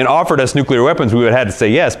publicly and offered us nuclear weapons, we would have had to say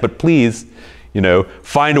yes, but please, you know,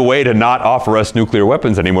 find a way to not offer us nuclear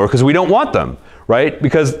weapons anymore, because we don't want them, right?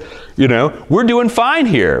 Because, you know, we're doing fine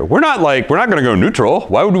here. We're not going to go neutral.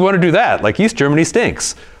 Why would we want to do that? Like, East Germany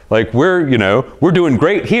stinks. Like, we're doing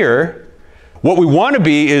great here. What we want to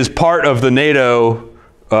be is part of the NATO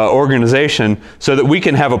organization so that we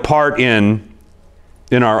can have a part in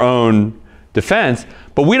our own defense,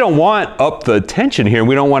 but we don't want up the tension here.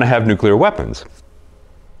 We don't want to have nuclear weapons.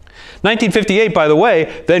 1958, by the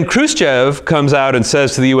way, then Khrushchev comes out and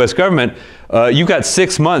says to the US government, you've got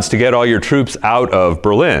 6 months to get all your troops out of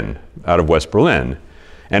Berlin, out of West Berlin.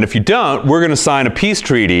 And if you don't, we're going to sign a peace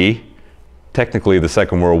treaty. Technically, the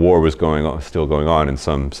Second World War was still going on in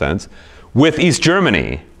some sense, with East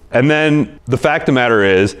Germany. And then the fact of the matter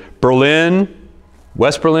is, Berlin,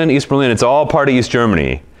 West Berlin, East Berlin, it's all part of East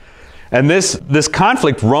Germany. And this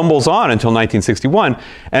conflict rumbles on until 1961.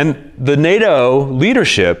 And the NATO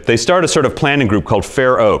leadership, they start a sort of planning group called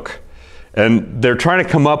Fair Oak. And they're trying to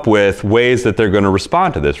come up with ways that they're going to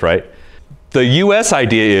respond to this, right? The US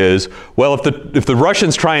idea is, well, if the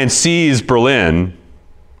Russians try and seize Berlin,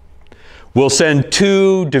 we'll send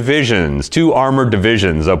 2 divisions, 2 armored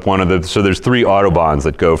divisions up one of the, so there's 3 autobahns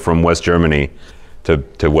that go from West Germany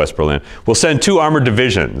to West Berlin. We'll send 2 armored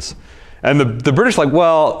divisions. And the British are like,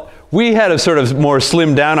 well, we had a sort of more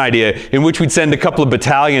slimmed down idea in which we'd send a couple of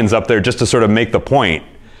battalions up there just to sort of make the point.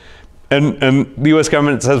 And the US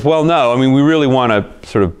government says, well, no, I mean, we really want to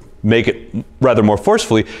sort of make it rather more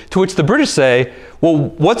forcefully, to which the British say, well,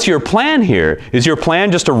 what's your plan here? Is your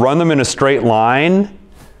plan just to run them in a straight line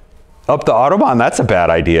up the Autobahn? That's a bad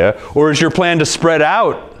idea. Or is your plan to spread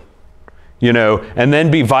out, you know, and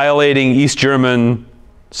then be violating East German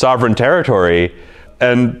sovereign territory?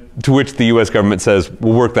 And to which the US government says,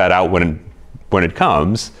 we'll work that out when it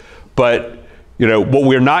comes. But, you know, what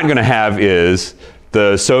we're not going to have is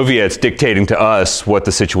the Soviets dictating to us what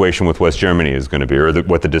the situation with West Germany is going to be, or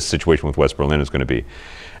what the situation with West Berlin is going to be.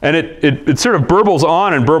 And it sort of burbles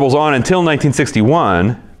on and burbles on until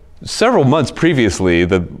 1961. Several months previously, I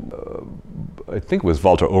think it was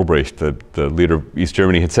Walter Obrecht, the leader of East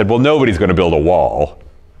Germany, had said, well, nobody's going to build a wall.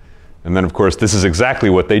 And then, of course, this is exactly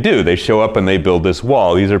what they do. They show up and they build this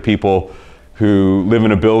wall. These are people who live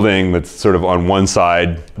in a building that's sort of on one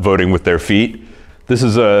side, voting with their feet. This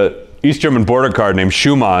is a East German border guard named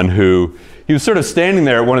Schumann, who he was sort of standing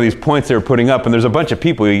there at one of these points they were putting up, and there's a bunch of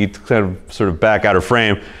people, he kind of sort of back out of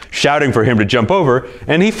frame, shouting for him to jump over,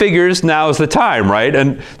 and he figures now's the time, right?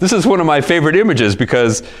 And this is one of my favorite images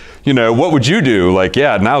because, you know, what would you do? Like,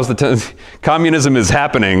 yeah, now's the time. Communism is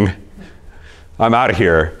happening. I'm out of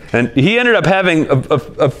here. And he ended up having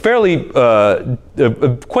a fairly,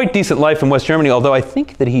 a quite decent life in West Germany, although I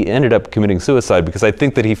think that he ended up committing suicide because I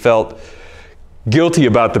think that he felt guilty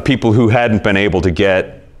about the people who hadn't been able to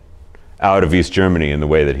get out of East Germany in the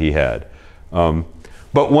way that he had.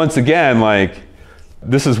 But once again, like,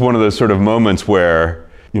 this is one of those sort of moments where,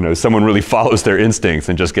 you know, someone really follows their instincts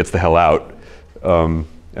and just gets the hell out.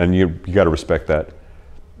 And you got to respect that.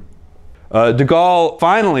 De Gaulle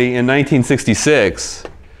finally, in 1966,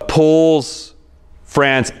 pulls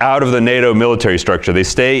France out of the NATO military structure. They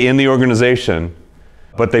stay in the organization,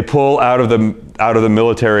 but they pull out of the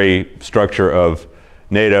military structure of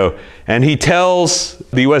NATO. And he tells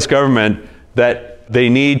the US government that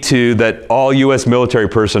that all US military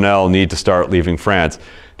personnel need to start leaving France.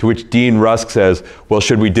 To which Dean Rusk says, well,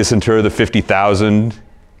 should we disinter the 50,000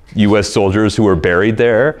 US soldiers who are buried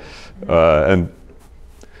there? And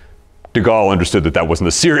de Gaulle understood that that wasn't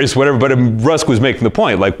a serious whatever, but Rusk was making the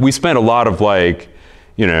point, like, we spent a lot of, like,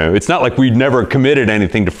 you know, it's not like we'd never committed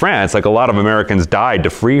anything to France. Like, a lot of Americans died to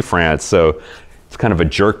free France, so it's kind of a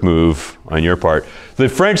jerk move on your part. The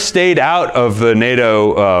French stayed out of the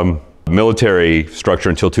NATO military structure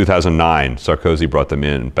until 2009. Sarkozy brought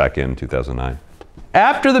them back in 2009.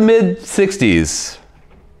 After the mid-60s,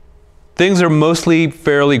 things are mostly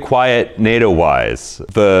fairly quiet NATO-wise.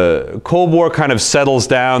 The Cold War kind of settles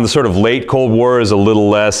down. The sort of late Cold War is a little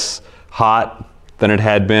less hot than it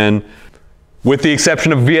had been, with the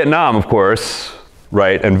exception of Vietnam, of course,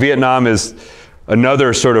 right? And Vietnam is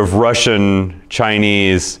another sort of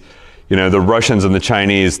Russian-Chinese, you know, the Russians and the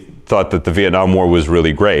Chinese thought that the Vietnam War was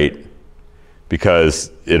really great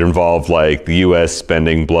because it involved, like, the US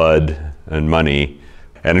spending blood and money,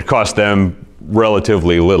 and it cost them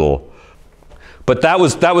relatively little. But that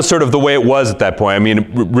was sort of the way it was at that point. I mean, it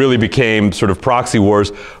really became sort of proxy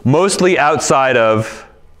wars, mostly outside of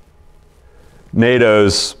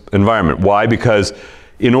NATO's environment. Why? Because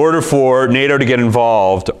in order for NATO to get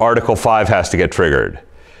involved, Article 5 has to get triggered.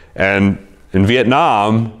 And in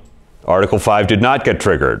Vietnam, Article 5 did not get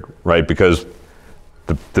triggered, right? Because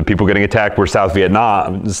the people getting attacked were South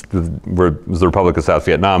Vietnam, was the Republic of South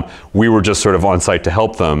Vietnam. We were just sort of on site to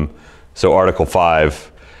help them. So Article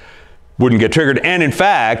 5 wouldn't get triggered. And in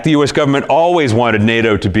fact, the US government always wanted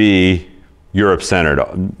NATO to be Europe-centered.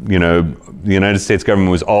 You know, the United States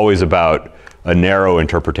government was always about a narrow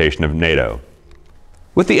interpretation of NATO.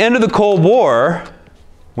 With the end of the Cold War,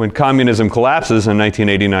 when communism collapses in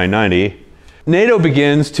 1989-90, NATO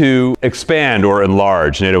begins to expand or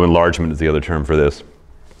enlarge. NATO enlargement is the other term for this.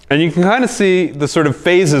 And you can kind of see the sort of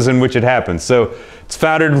phases in which it happens. So it's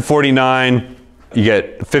founded in 49. You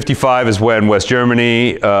get 55 is when West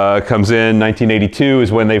Germany comes in. 1982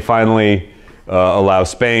 is when they finally allow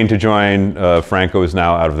Spain to join. Franco is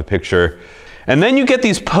now out of the picture. And then you get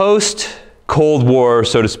these post-Cold War,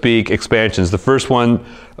 so to speak, expansions. The first one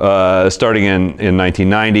starting in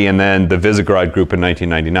 1990, and then the Visegrad Group in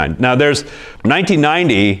 1999. Now there's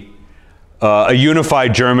 1990, a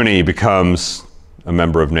unified Germany becomes a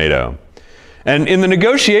member of NATO. And in the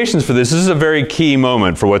negotiations for this is a very key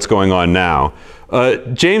moment for what's going on now.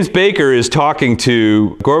 James Baker is talking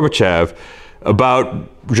to Gorbachev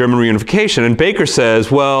about German reunification, and Baker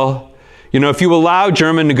says, well, you know, if you allow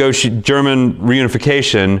German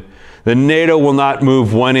reunification, then NATO will not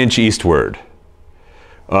move 1 inch eastward.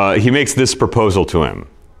 He makes this proposal to him.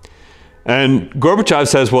 And Gorbachev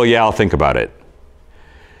says, well, yeah, I'll think about it.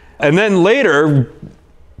 And then later,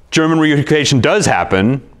 German reunification does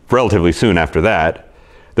happen, relatively soon after that.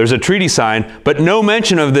 There's a treaty signed, but no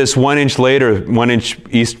mention of this 1 inch later, 1 inch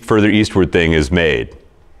further eastward thing is made.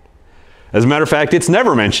 As a matter of fact, it's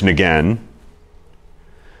never mentioned again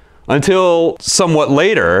until somewhat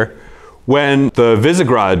later, when the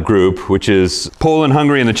Visegrad Group, which is Poland,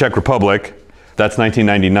 Hungary, and the Czech Republic, that's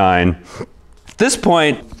 1999. At this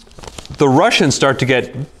point, the Russians start to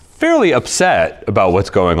get fairly upset about what's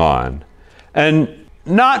going on. And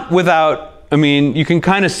not without, I mean, you can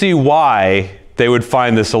kind of see why they would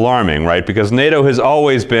find this alarming, right? Because NATO has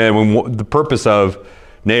always been, the purpose of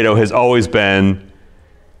NATO has always been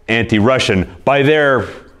anti-Russian by their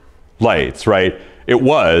lights, right? It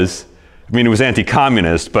was, I mean, it was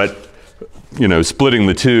anti-communist, but, you know, splitting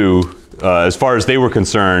the two, as far as they were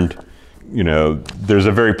concerned, you know, there's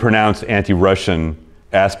a very pronounced anti-Russian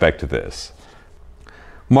aspect to this.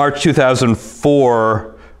 March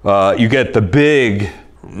 2004, you get the big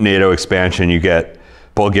NATO expansion. You get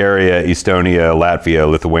Bulgaria, Estonia, Latvia,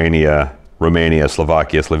 Lithuania, Romania,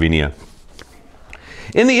 Slovakia, Slovenia.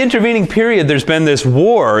 In the intervening period, there's been this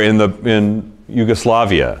war in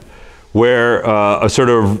Yugoslavia, where a sort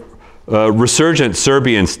of resurgent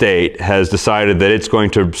Serbian state has decided that it's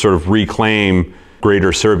going to sort of reclaim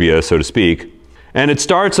Greater Serbia, so to speak. And it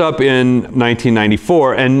starts up in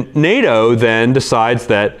 1994, and NATO then decides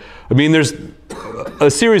that, I mean, there's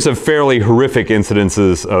a series of fairly horrific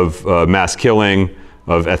incidences of mass killing,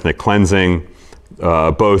 of ethnic cleansing,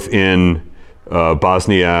 both in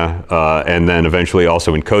Bosnia and then eventually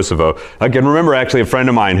also in Kosovo. I can remember actually a friend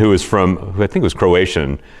of mine who was who I think was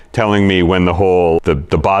Croatian, telling me when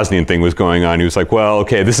the Bosnian thing was going on, he was like, well,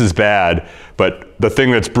 okay, this is bad, but the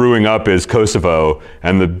thing that's brewing up is Kosovo,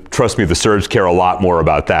 and trust me, the Serbs care a lot more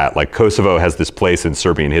about that. Like, Kosovo has this place in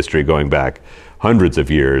Serbian history going back hundreds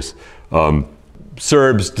of years.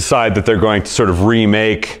 Serbs decide that they're going to sort of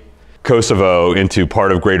remake Kosovo into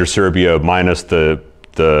part of Greater Serbia minus the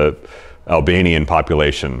Albanian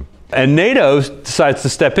population. And NATO decides to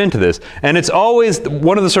step into this. And it's always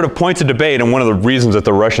one of the sort of points of debate, and one of the reasons that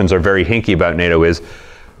the Russians are very hinky about NATO is,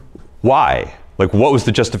 why? Like, what was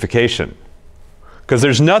the justification? Because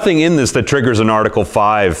there's nothing in this that triggers Article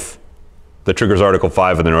 5 of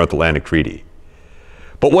the North Atlantic Treaty.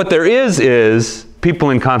 But what there is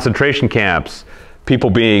people in concentration camps,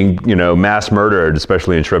 people being, you know, mass murdered,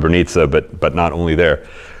 especially in Srebrenica, but not only there.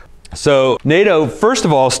 So NATO, first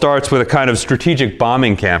of all, starts with a kind of strategic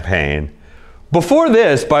bombing campaign. Before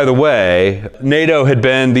this, by the way, NATO had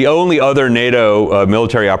been, the only other NATO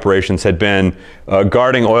military operations had been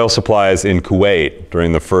guarding oil supplies in Kuwait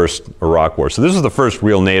during the first Iraq War. So this was the first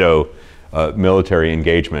real NATO military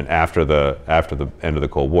engagement after the end of the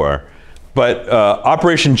Cold War. But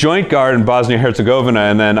Operation Joint Guard in Bosnia-Herzegovina,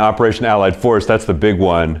 and then Operation Allied Force, that's the big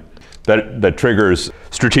one that triggers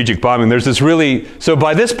strategic bombing. There's this really, so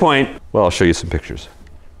by this point, well, I'll show you some pictures.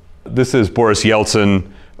 This is Boris Yeltsin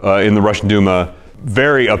in the Russian Duma,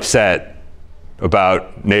 very upset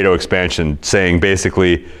about NATO expansion, saying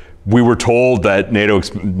basically, we were told that NATO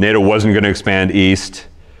wasn't going to expand east,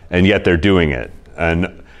 and yet they're doing it.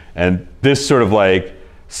 And this sort of like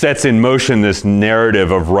sets in motion this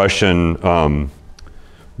narrative of Russian sort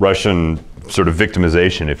of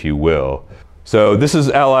victimization, if you will. So this is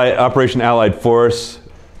Operation Allied Force,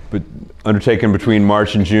 undertaken between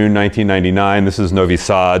March and June 1999. This is Novi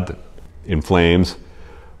Sad in flames.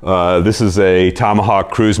 This is a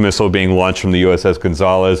Tomahawk cruise missile being launched from the USS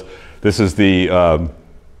Gonzalez. This is the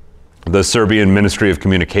Serbian Ministry of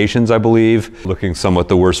Communications, I believe, looking somewhat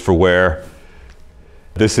the worse for wear.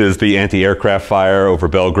 This is the anti-aircraft fire over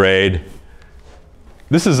Belgrade.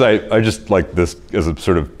 This is, I just like this as a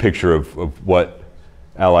sort of picture of what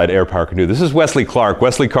Allied air power can do. This is Wesley Clark.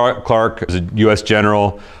 Wesley Clark is a US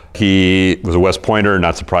general. He was a West Pointer,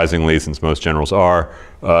 not surprisingly, since most generals are.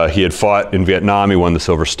 He had fought in Vietnam. He won the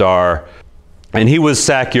Silver Star. And he was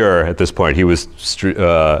SACEUR at this point. He was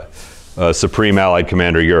Supreme Allied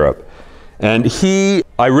Commander Europe. And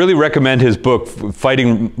I really recommend his book,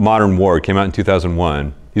 Fighting Modern War. It came out in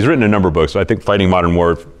 2001. He's written a number of books, but I think Fighting Modern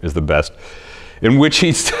War is the best, in which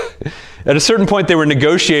he's, at a certain point they were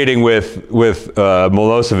negotiating with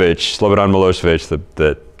Milosevic, Slobodan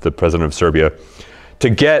Milosevic, the president of Serbia, to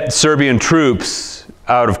get Serbian troops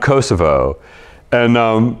out of Kosovo. And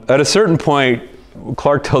at a certain point,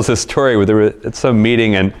 Clark tells this story where they were at some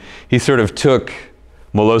meeting and he sort of took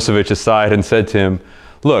Milosevic aside and said to him,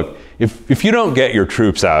 look, if you don't get your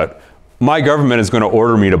troops out, my government is going to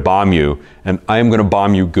order me to bomb you, and I am going to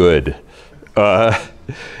bomb you good.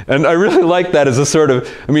 And I really like that as a sort of,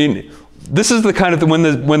 I mean, this is the kind of, when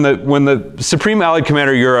the Supreme Allied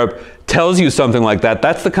Commander of Europe tells you something like that,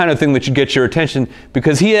 that's the kind of thing that should get your attention,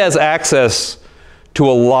 because he has access to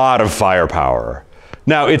a lot of firepower.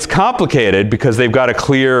 Now, it's complicated because they've got to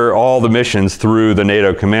clear all the missions through the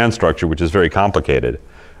NATO command structure, which is very complicated.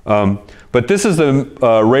 But this is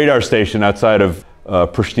the radar station outside of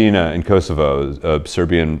Pristina in Kosovo, a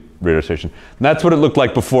Serbian radar station. And that's what it looked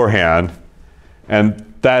like beforehand, and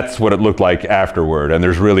that's what it looked like afterward, and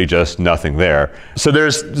there's really just nothing there. So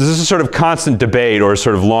this is a sort of constant debate, or a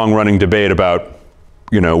sort of long-running debate about,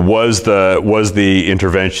 you know, was the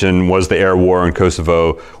intervention, was the air war in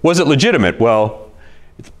Kosovo, was it legitimate? Well,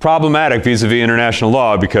 it's problematic vis-a-vis international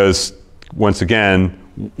law because, once again,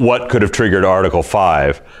 what could have triggered Article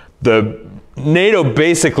 5? The NATO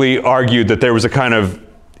basically argued that there was a kind of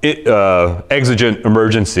exigent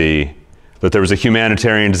emergency, that there was a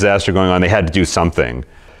humanitarian disaster going on, they had to do something.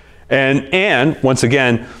 And once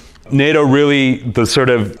again, NATO really, the sort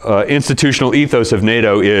of institutional ethos of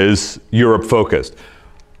NATO is Europe-focused.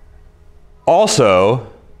 Also,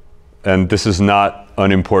 and this is not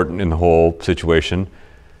unimportant in the whole situation,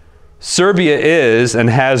 Serbia is and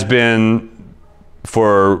has been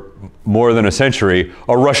for more than a century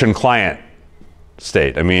a Russian client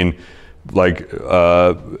state. I mean, like,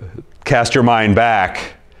 cast your mind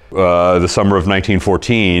back the summer of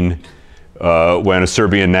 1914 when a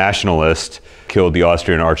Serbian nationalist killed the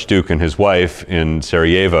Austrian Archduke and his wife in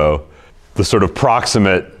Sarajevo. The sort of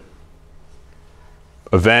proximate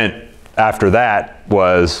event after that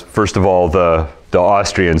was, first of all, the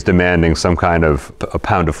Austrians demanding some kind of a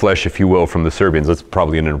pound of flesh, if you will, from the Serbians. That's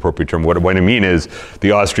probably an inappropriate term. What I mean is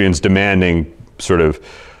the Austrians demanding sort of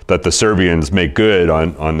that the Serbians make good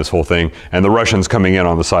on this whole thing, and the Russians coming in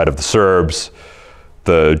on the side of the Serbs.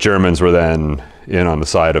 The Germans were then in on the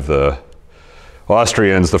side of the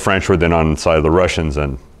Austrians, the French were then on the side of the Russians,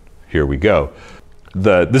 and here we go.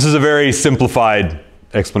 This is a very simplified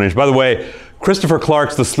explanation. By the way, Christopher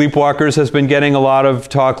Clark's The Sleepwalkers has been getting a lot of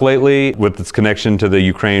talk lately with its connection to the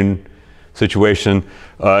Ukraine situation.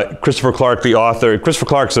 Christopher Clark, the author, Christopher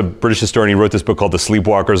Clark's a British historian. He wrote this book called The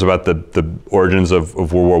Sleepwalkers about the origins of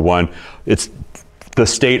World War I. It's the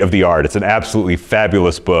state of the art. It's an absolutely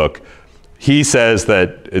fabulous book. He says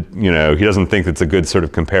that, you know, he doesn't think it's a good sort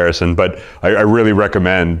of comparison, but I really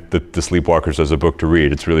recommend The Sleepwalkers as a book to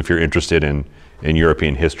read. It's really, if you're interested in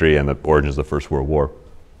European history and the origins of the First World War.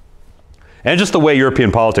 And just the way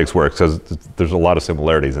European politics works, because there's a lot of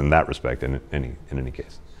similarities in that respect in any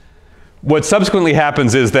case. What subsequently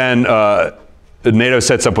happens is then NATO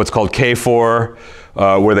sets up what's called KFOR,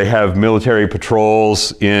 where they have military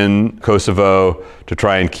patrols in Kosovo to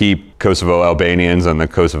try and keep Kosovo Albanians and the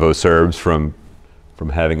Kosovo Serbs from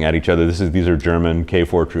having at each other. These are German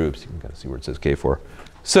KFOR troops. You can kind of see where it says KFOR.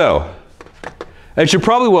 So, as you're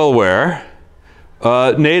probably well aware,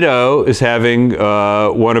 NATO is having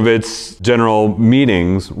one of its general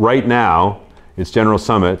meetings right now, its general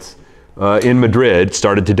summits, in Madrid,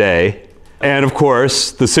 started today. And of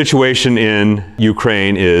course, the situation in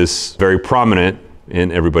Ukraine is very prominent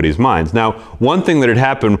in everybody's minds. Now, one thing that had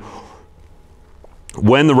happened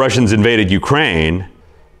when the Russians invaded Ukraine,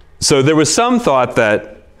 so there was some thought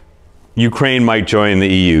that Ukraine might join the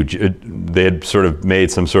EU. They had sort of made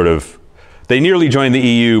some sort of, they nearly joined the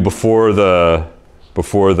EU before the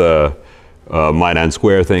Maidan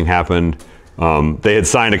Square thing happened. They had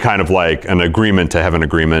signed a kind of like an agreement to have an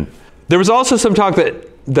agreement. There was also some talk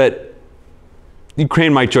that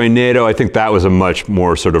Ukraine might join NATO. I think that was a much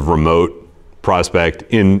more sort of remote prospect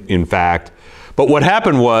in fact. But what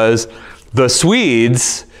happened was the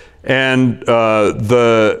Swedes and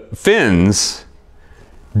the Finns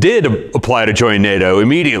did apply to join NATO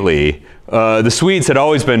immediately. The Swedes had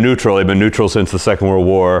always been neutral. They've been neutral since the Second World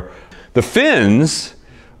War. The Finns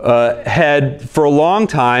had, for a long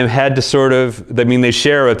time, had to sort of, I mean, they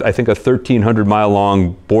share, I think, a 1,300-mile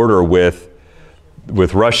long border with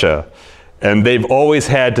Russia. And they've always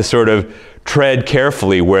had to sort of tread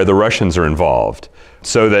carefully where the Russians are involved.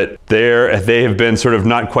 So that they have been sort of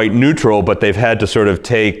not quite neutral, but they've had to sort of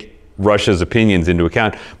take Russia's opinions into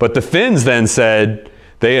account. But the Finns then said,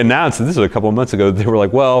 they announced, and this was a couple of months ago, they were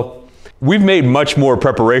like, well, we've made much more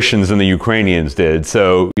preparations than the Ukrainians did.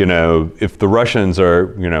 So, you know, if the Russians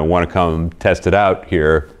are, you know, want to come test it out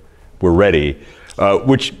here, we're ready.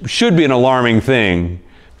 Which should be an alarming thing.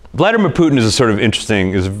 Vladimir Putin is a sort of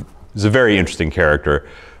interesting, is a very interesting character.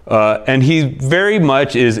 And he very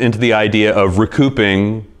much is into the idea of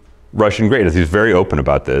recouping Russian greatness. He's very open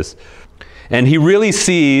about this. And he really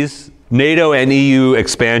sees NATO and EU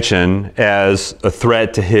expansion as a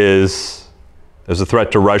threat to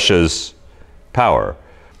Russia's power.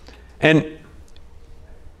 And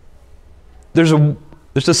there's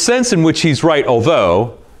a sense in which he's right,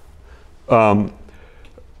 although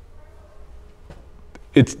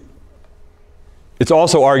it's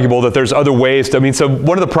also arguable that there's other ways to, I mean, so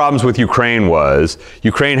one of the problems with Ukraine was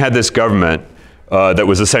Ukraine had this government that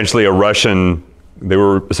was essentially a Russian, they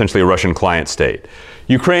were essentially a Russian client state.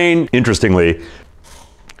 Ukraine, interestingly,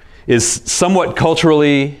 is somewhat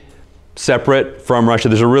culturally separate from Russia.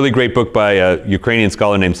 There's a really great book by a Ukrainian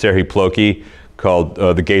scholar named Serhiy Plokhy called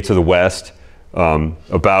The Gates of the West,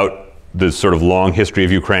 about the sort of long history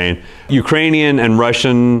of Ukraine. Ukrainian and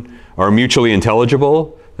Russian are mutually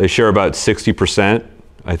intelligible. They share about 60%,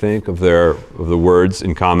 I think, of the words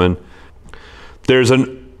in common. There's a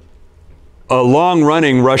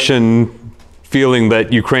long-running Russian feeling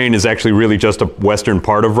that Ukraine is actually really just a western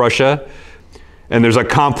part of Russia. And there's a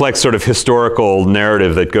complex sort of historical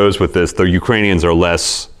narrative that goes with this, though Ukrainians are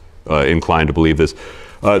less inclined to believe this.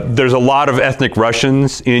 There's a lot of ethnic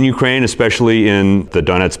Russians in Ukraine, especially in the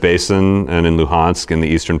Donetsk Basin and in Luhansk, in the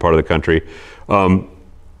eastern part of the country.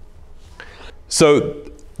 So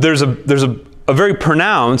there's a very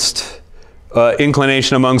pronounced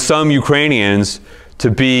inclination among some Ukrainians to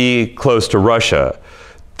be close to Russia.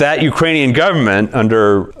 That Ukrainian government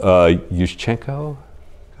under Yushchenko,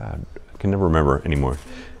 God, I can never remember anymore,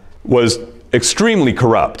 was extremely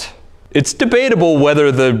corrupt. It's debatable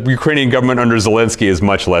whether the Ukrainian government under Zelensky is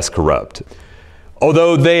much less corrupt.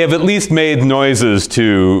 Although they have at least made noises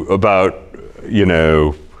about, you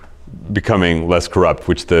know, becoming less corrupt,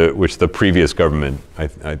 which the previous government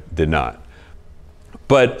I did not.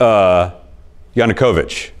 But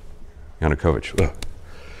Yanukovych. Ugh.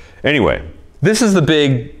 Anyway, this is the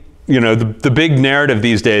big, you know, the big narrative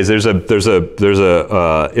these days. There's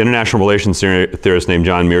a international relations theorist named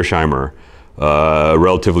John Mearsheimer, a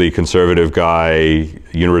relatively conservative guy,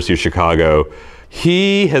 University of Chicago.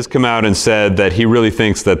 He has come out and said that he really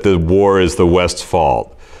thinks that the war is the West's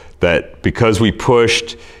fault. That because we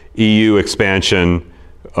pushed EU expansion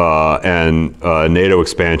and NATO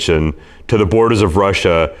expansion to the borders of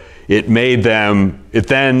Russia, it then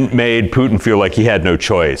made Putin feel like he had no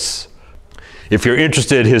choice. If you're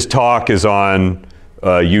interested, his talk is on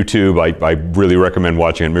YouTube. I really recommend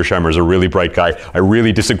watching it. Mearsheimer is a really bright guy. I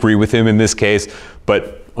really disagree with him in this case,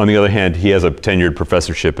 but on the other hand, he has a tenured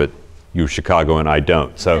professorship at U Chicago and I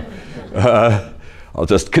don't. So I'll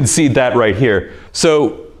just concede that right here.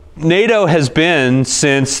 So NATO has been,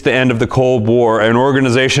 since the end of the Cold War, an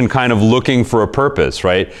organization kind of looking for a purpose,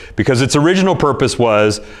 right? Because its original purpose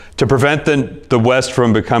was to prevent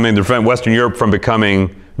prevent Western Europe from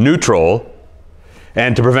becoming neutral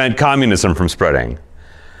and to prevent communism from spreading.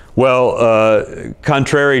 Well,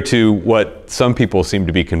 contrary to what some people seem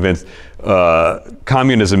to be convinced,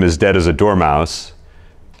 communism is dead as a dormouse.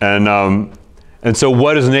 And so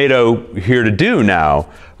what is NATO here to do now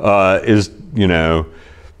is, you know,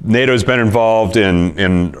 NATO's been involved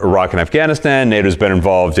in Iraq and Afghanistan. NATO's been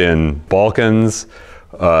involved in Balkans.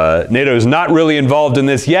 NATO's not really involved in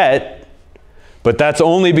this yet, but that's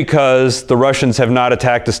only because the Russians have not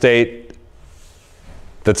attacked a state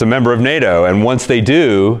that's a member of NATO. And once they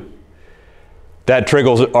do, that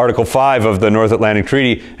triggers Article 5 of the North Atlantic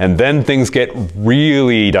Treaty, and then things get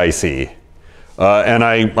really dicey. And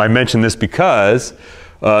I mention this because,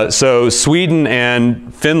 so Sweden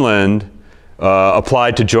and Finland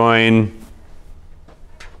applied to join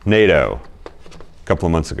NATO a couple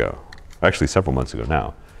of months ago. Actually, several months ago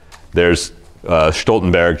now. There's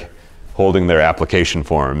Stoltenberg holding their application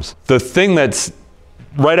forms. The thing that's,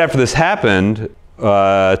 right after this happened,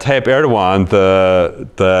 Tayyip Erdogan,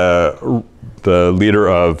 the leader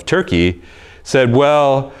of Turkey, said,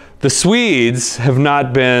 well, the Swedes have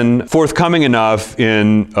not been forthcoming enough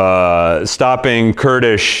in stopping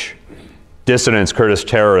Kurdish dissidents, Kurdish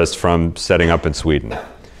terrorists from setting up in Sweden.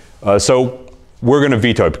 So we're going to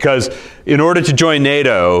veto it, because in order to join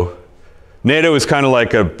NATO, NATO is kind of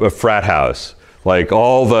like a frat house. Like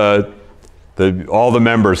all the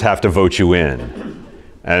members have to vote you in,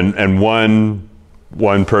 and one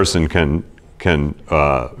person can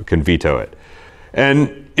veto it.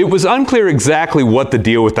 And it was unclear exactly what the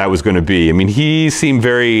deal with that was going to be. I mean, he seemed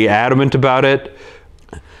very adamant about it.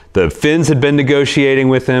 The Finns had been negotiating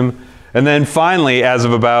with him. And then finally, as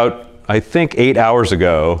of about, I think, 8 hours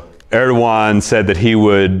ago, Erdogan said that he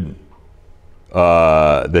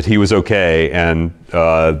was okay, and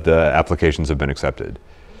the applications have been accepted.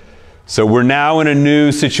 So we're now in a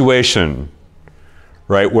new situation,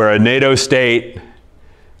 right, where a NATO state,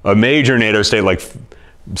 a major NATO state like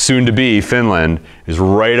soon to be Finland, is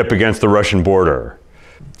right up against the Russian border.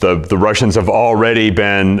 The Russians have already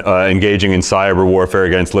been engaging in cyber warfare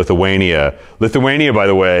against Lithuania. Lithuania, by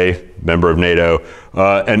the way, member of NATO.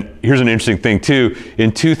 And here's an interesting thing too.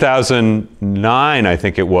 In 2009, I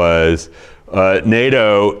think it was,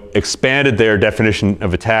 NATO expanded their definition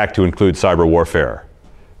of attack to include cyber warfare.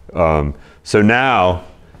 So now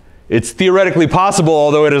it's theoretically possible,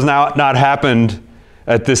 although it has now not happened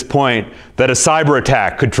at this point, that a cyber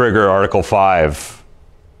attack could trigger Article 5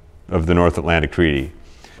 of the North Atlantic Treaty.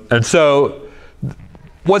 And so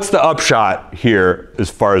what's the upshot here as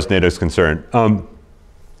far as NATO is concerned?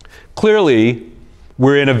 Clearly,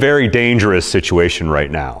 we're in a very dangerous situation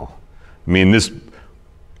right now. I mean,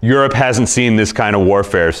 Europe hasn't seen this kind of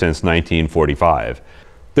warfare since 1945.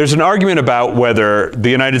 There's an argument about whether the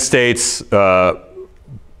United States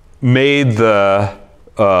made the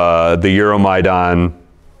Euromaidan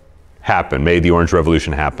happen, made the Orange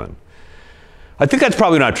Revolution happen. I think that's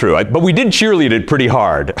probably not true, but we did cheerlead it pretty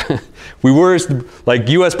hard. We were, like,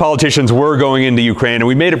 US politicians were going into Ukraine, and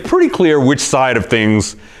we made it pretty clear which side of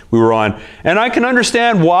things we were on. And I can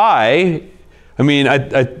understand why. I mean,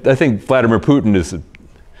 I think Vladimir Putin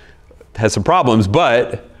has some problems,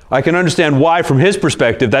 but I can understand why, from his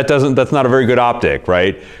perspective, that's not a very good optic,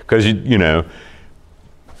 right? Because, you know,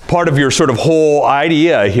 part of your sort of whole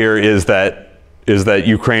idea here is that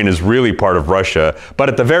Ukraine is really part of Russia, but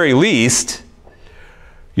at the very least,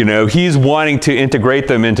 you know, he's wanting to integrate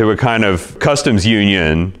them into a kind of customs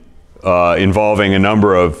union involving a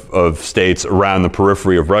number of states around the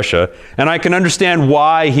periphery of Russia. And I can understand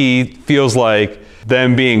why he feels like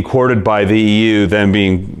them being courted by the EU, them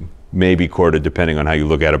being maybe courted, depending on how you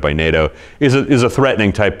look at it, by NATO, is a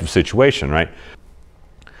threatening type of situation, right?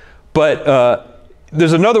 But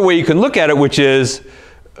there's another way you can look at it, which is,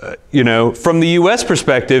 you know, from the US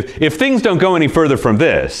perspective, if things don't go any further from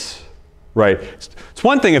this, right? It's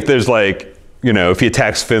one thing if there's, like, you know, if he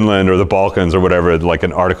attacks Finland or the Balkans or whatever, like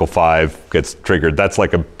an Article 5 gets triggered, that's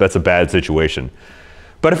a bad situation.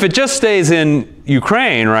 But if it just stays in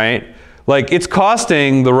Ukraine, right, like, it's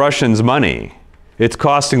costing the Russians money. It's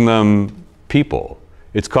costing them people.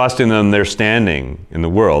 It's costing them their standing in the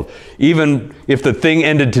world. Even if the thing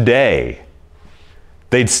ended today,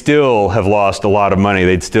 they'd still have lost a lot of money.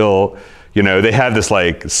 They'd still, you know, they have this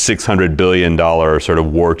like $600 billion sort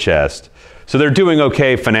of war chest. So they're doing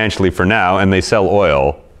okay financially for now, and they sell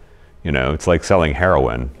oil. You know, it's like selling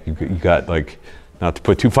heroin. You got, like, not to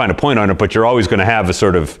put too fine a point on it, but you're always going to have a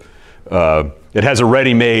sort of, it has a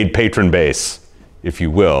ready-made patron base, if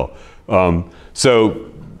you will. But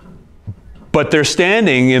their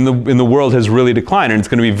standing in the world has really declined, and it's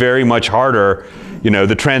going to be very much harder. You know,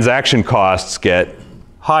 the transaction costs get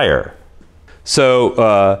higher.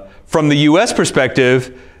 So from the US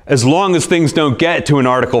perspective, as long as things don't get to an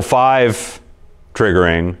Article 5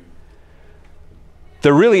 triggering,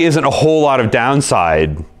 there really isn't a whole lot of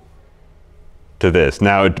downside to this.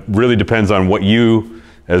 Now, it really depends on what you,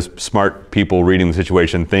 as smart people reading the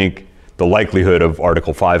situation, think the likelihood of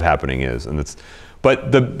Article 5 happening is.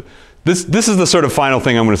 But this is the sort of final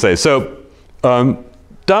thing I'm going to say. So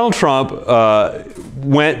Donald Trump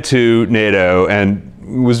went to NATO and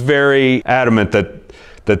was very adamant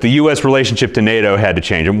that the U.S. relationship to NATO had to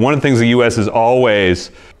change. And one of the things the U.S. is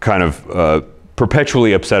always kind of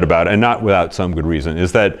perpetually upset about, and not without some good reason,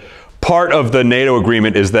 is that part of the NATO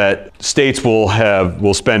agreement is that states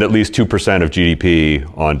will spend at least 2% of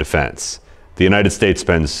GDP on defense. The United States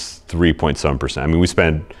spends 3-point-some%. I mean, we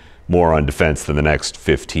spend more on defense than the next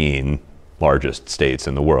 15 largest states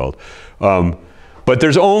in the world. But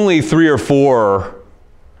there's only 3 or 4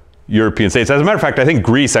 European states. As a matter of fact, I think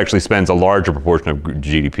Greece actually spends a larger proportion of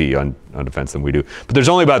GDP on defense than we do. But there's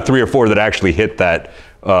only about 3 or 4 that actually hit that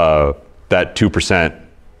 2%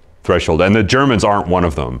 threshold, and the Germans aren't one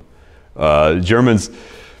of them. Germans,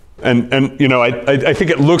 and you know, I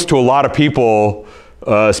think it looks to a lot of people,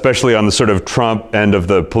 especially on the sort of Trump end of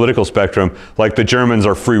the political spectrum, like the Germans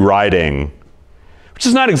are free riding, which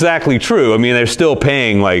is not exactly true. I mean, they're still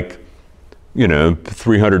paying, like, you know,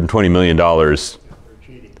 $320 million.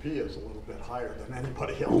 Is a little bit higher than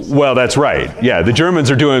anybody else. Well, that's right. Yeah, the Germans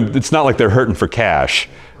are doing, it's not like they're hurting for cash.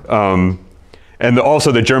 And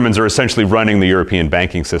also the Germans are essentially running the European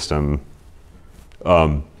banking system.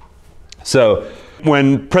 So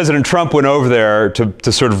when President Trump went over there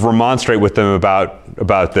to sort of remonstrate with them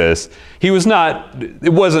about this, he was not,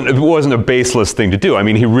 it wasn't a baseless thing to do. I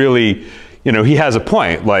mean, he really, you know, he has a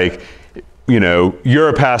point. Like, you know,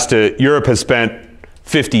 Europe has spent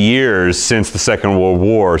 50 years since the Second World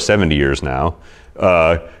War, 70 years now,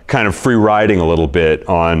 kind of free riding a little bit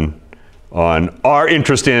on our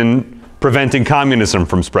interest in preventing communism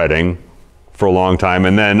from spreading for a long time,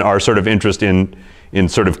 and then our sort of interest in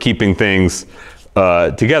sort of keeping things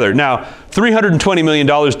together. Now, $320 million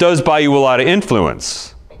does buy you a lot of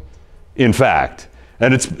influence, in fact.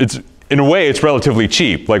 And it's in a way, it's relatively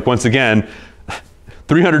cheap. Like, once again,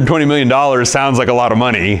 $320 million sounds like a lot of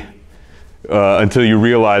money until you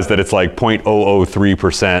realize that it's like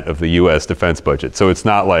 0.003% of the US defense budget. So it's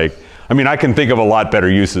not like, I mean, I can think of a lot better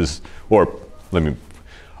uses, or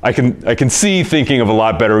I can see thinking of a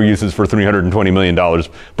lot better uses for $320 million,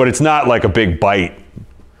 but it's not like a big bite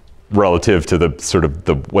relative to the sort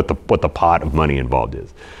of what the pot of money involved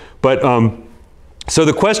is. But so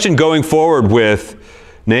the question going forward with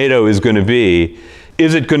NATO is going to be,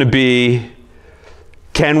 is it going to be,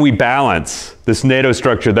 can we balance this NATO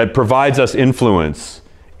structure that provides us influence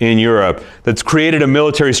in Europe, that's created a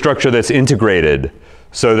military structure that's integrated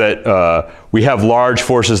so that we have large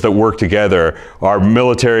forces that work together. Our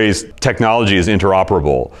military's technology is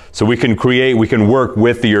interoperable. So we can work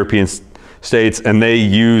with the European states, and they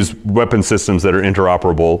use weapon systems that are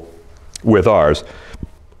interoperable with ours.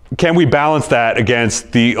 Can we balance that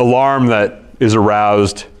against the alarm that is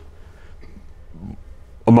aroused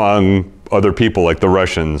among other people, like the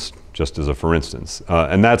Russians, just as a for instance?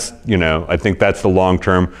 And that's, I think that's the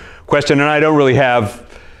long-term question, and I don't really have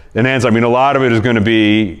an answer. I mean, a lot of it is going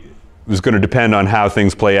to depend on how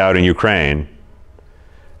things play out in Ukraine,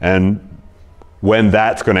 and when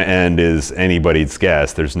that's going to end is anybody's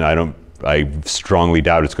guess. I strongly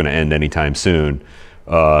doubt it's going to end anytime soon,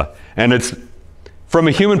 and it's, from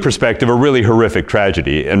a human perspective, a really horrific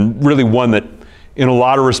tragedy, and really one that, in a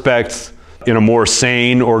lot of respects, in a more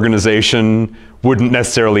sane organization, wouldn't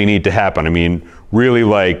necessarily need to happen. I mean, really,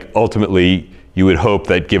 like, ultimately, you would hope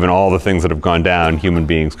that given all the things that have gone down, human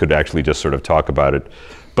beings could actually just sort of talk about it.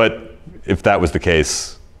 But if that was the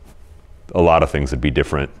case, a lot of things would be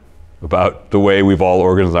different about the way we've all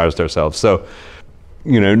organized ourselves. So,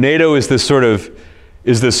 NATO is this sort of,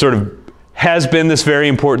 has been this very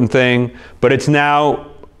important thing, but it's now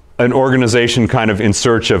an organization kind of in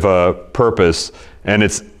search of a purpose, and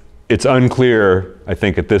it's unclear, I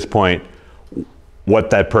think, at this point, what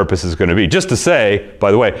that purpose is going to be. Just to say,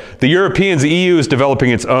 by the way, the Europeans, the EU is developing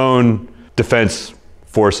its own defense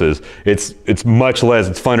forces. It's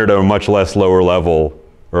funded at a much lower level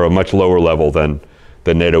than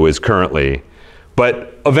NATO is currently.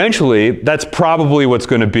 But eventually, that's probably what's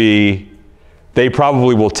going to be. They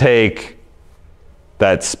probably will take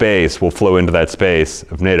that space, will flow into that space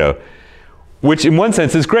of NATO, which in one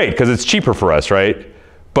sense is great because it's cheaper for us, right?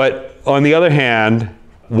 But on the other hand,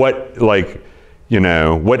 what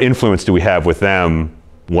influence do we have with them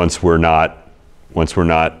once we're not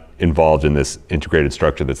involved in this integrated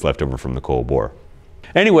structure that's left over from the Cold War?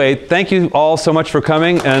 Anyway, thank you all so much for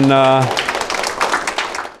coming, and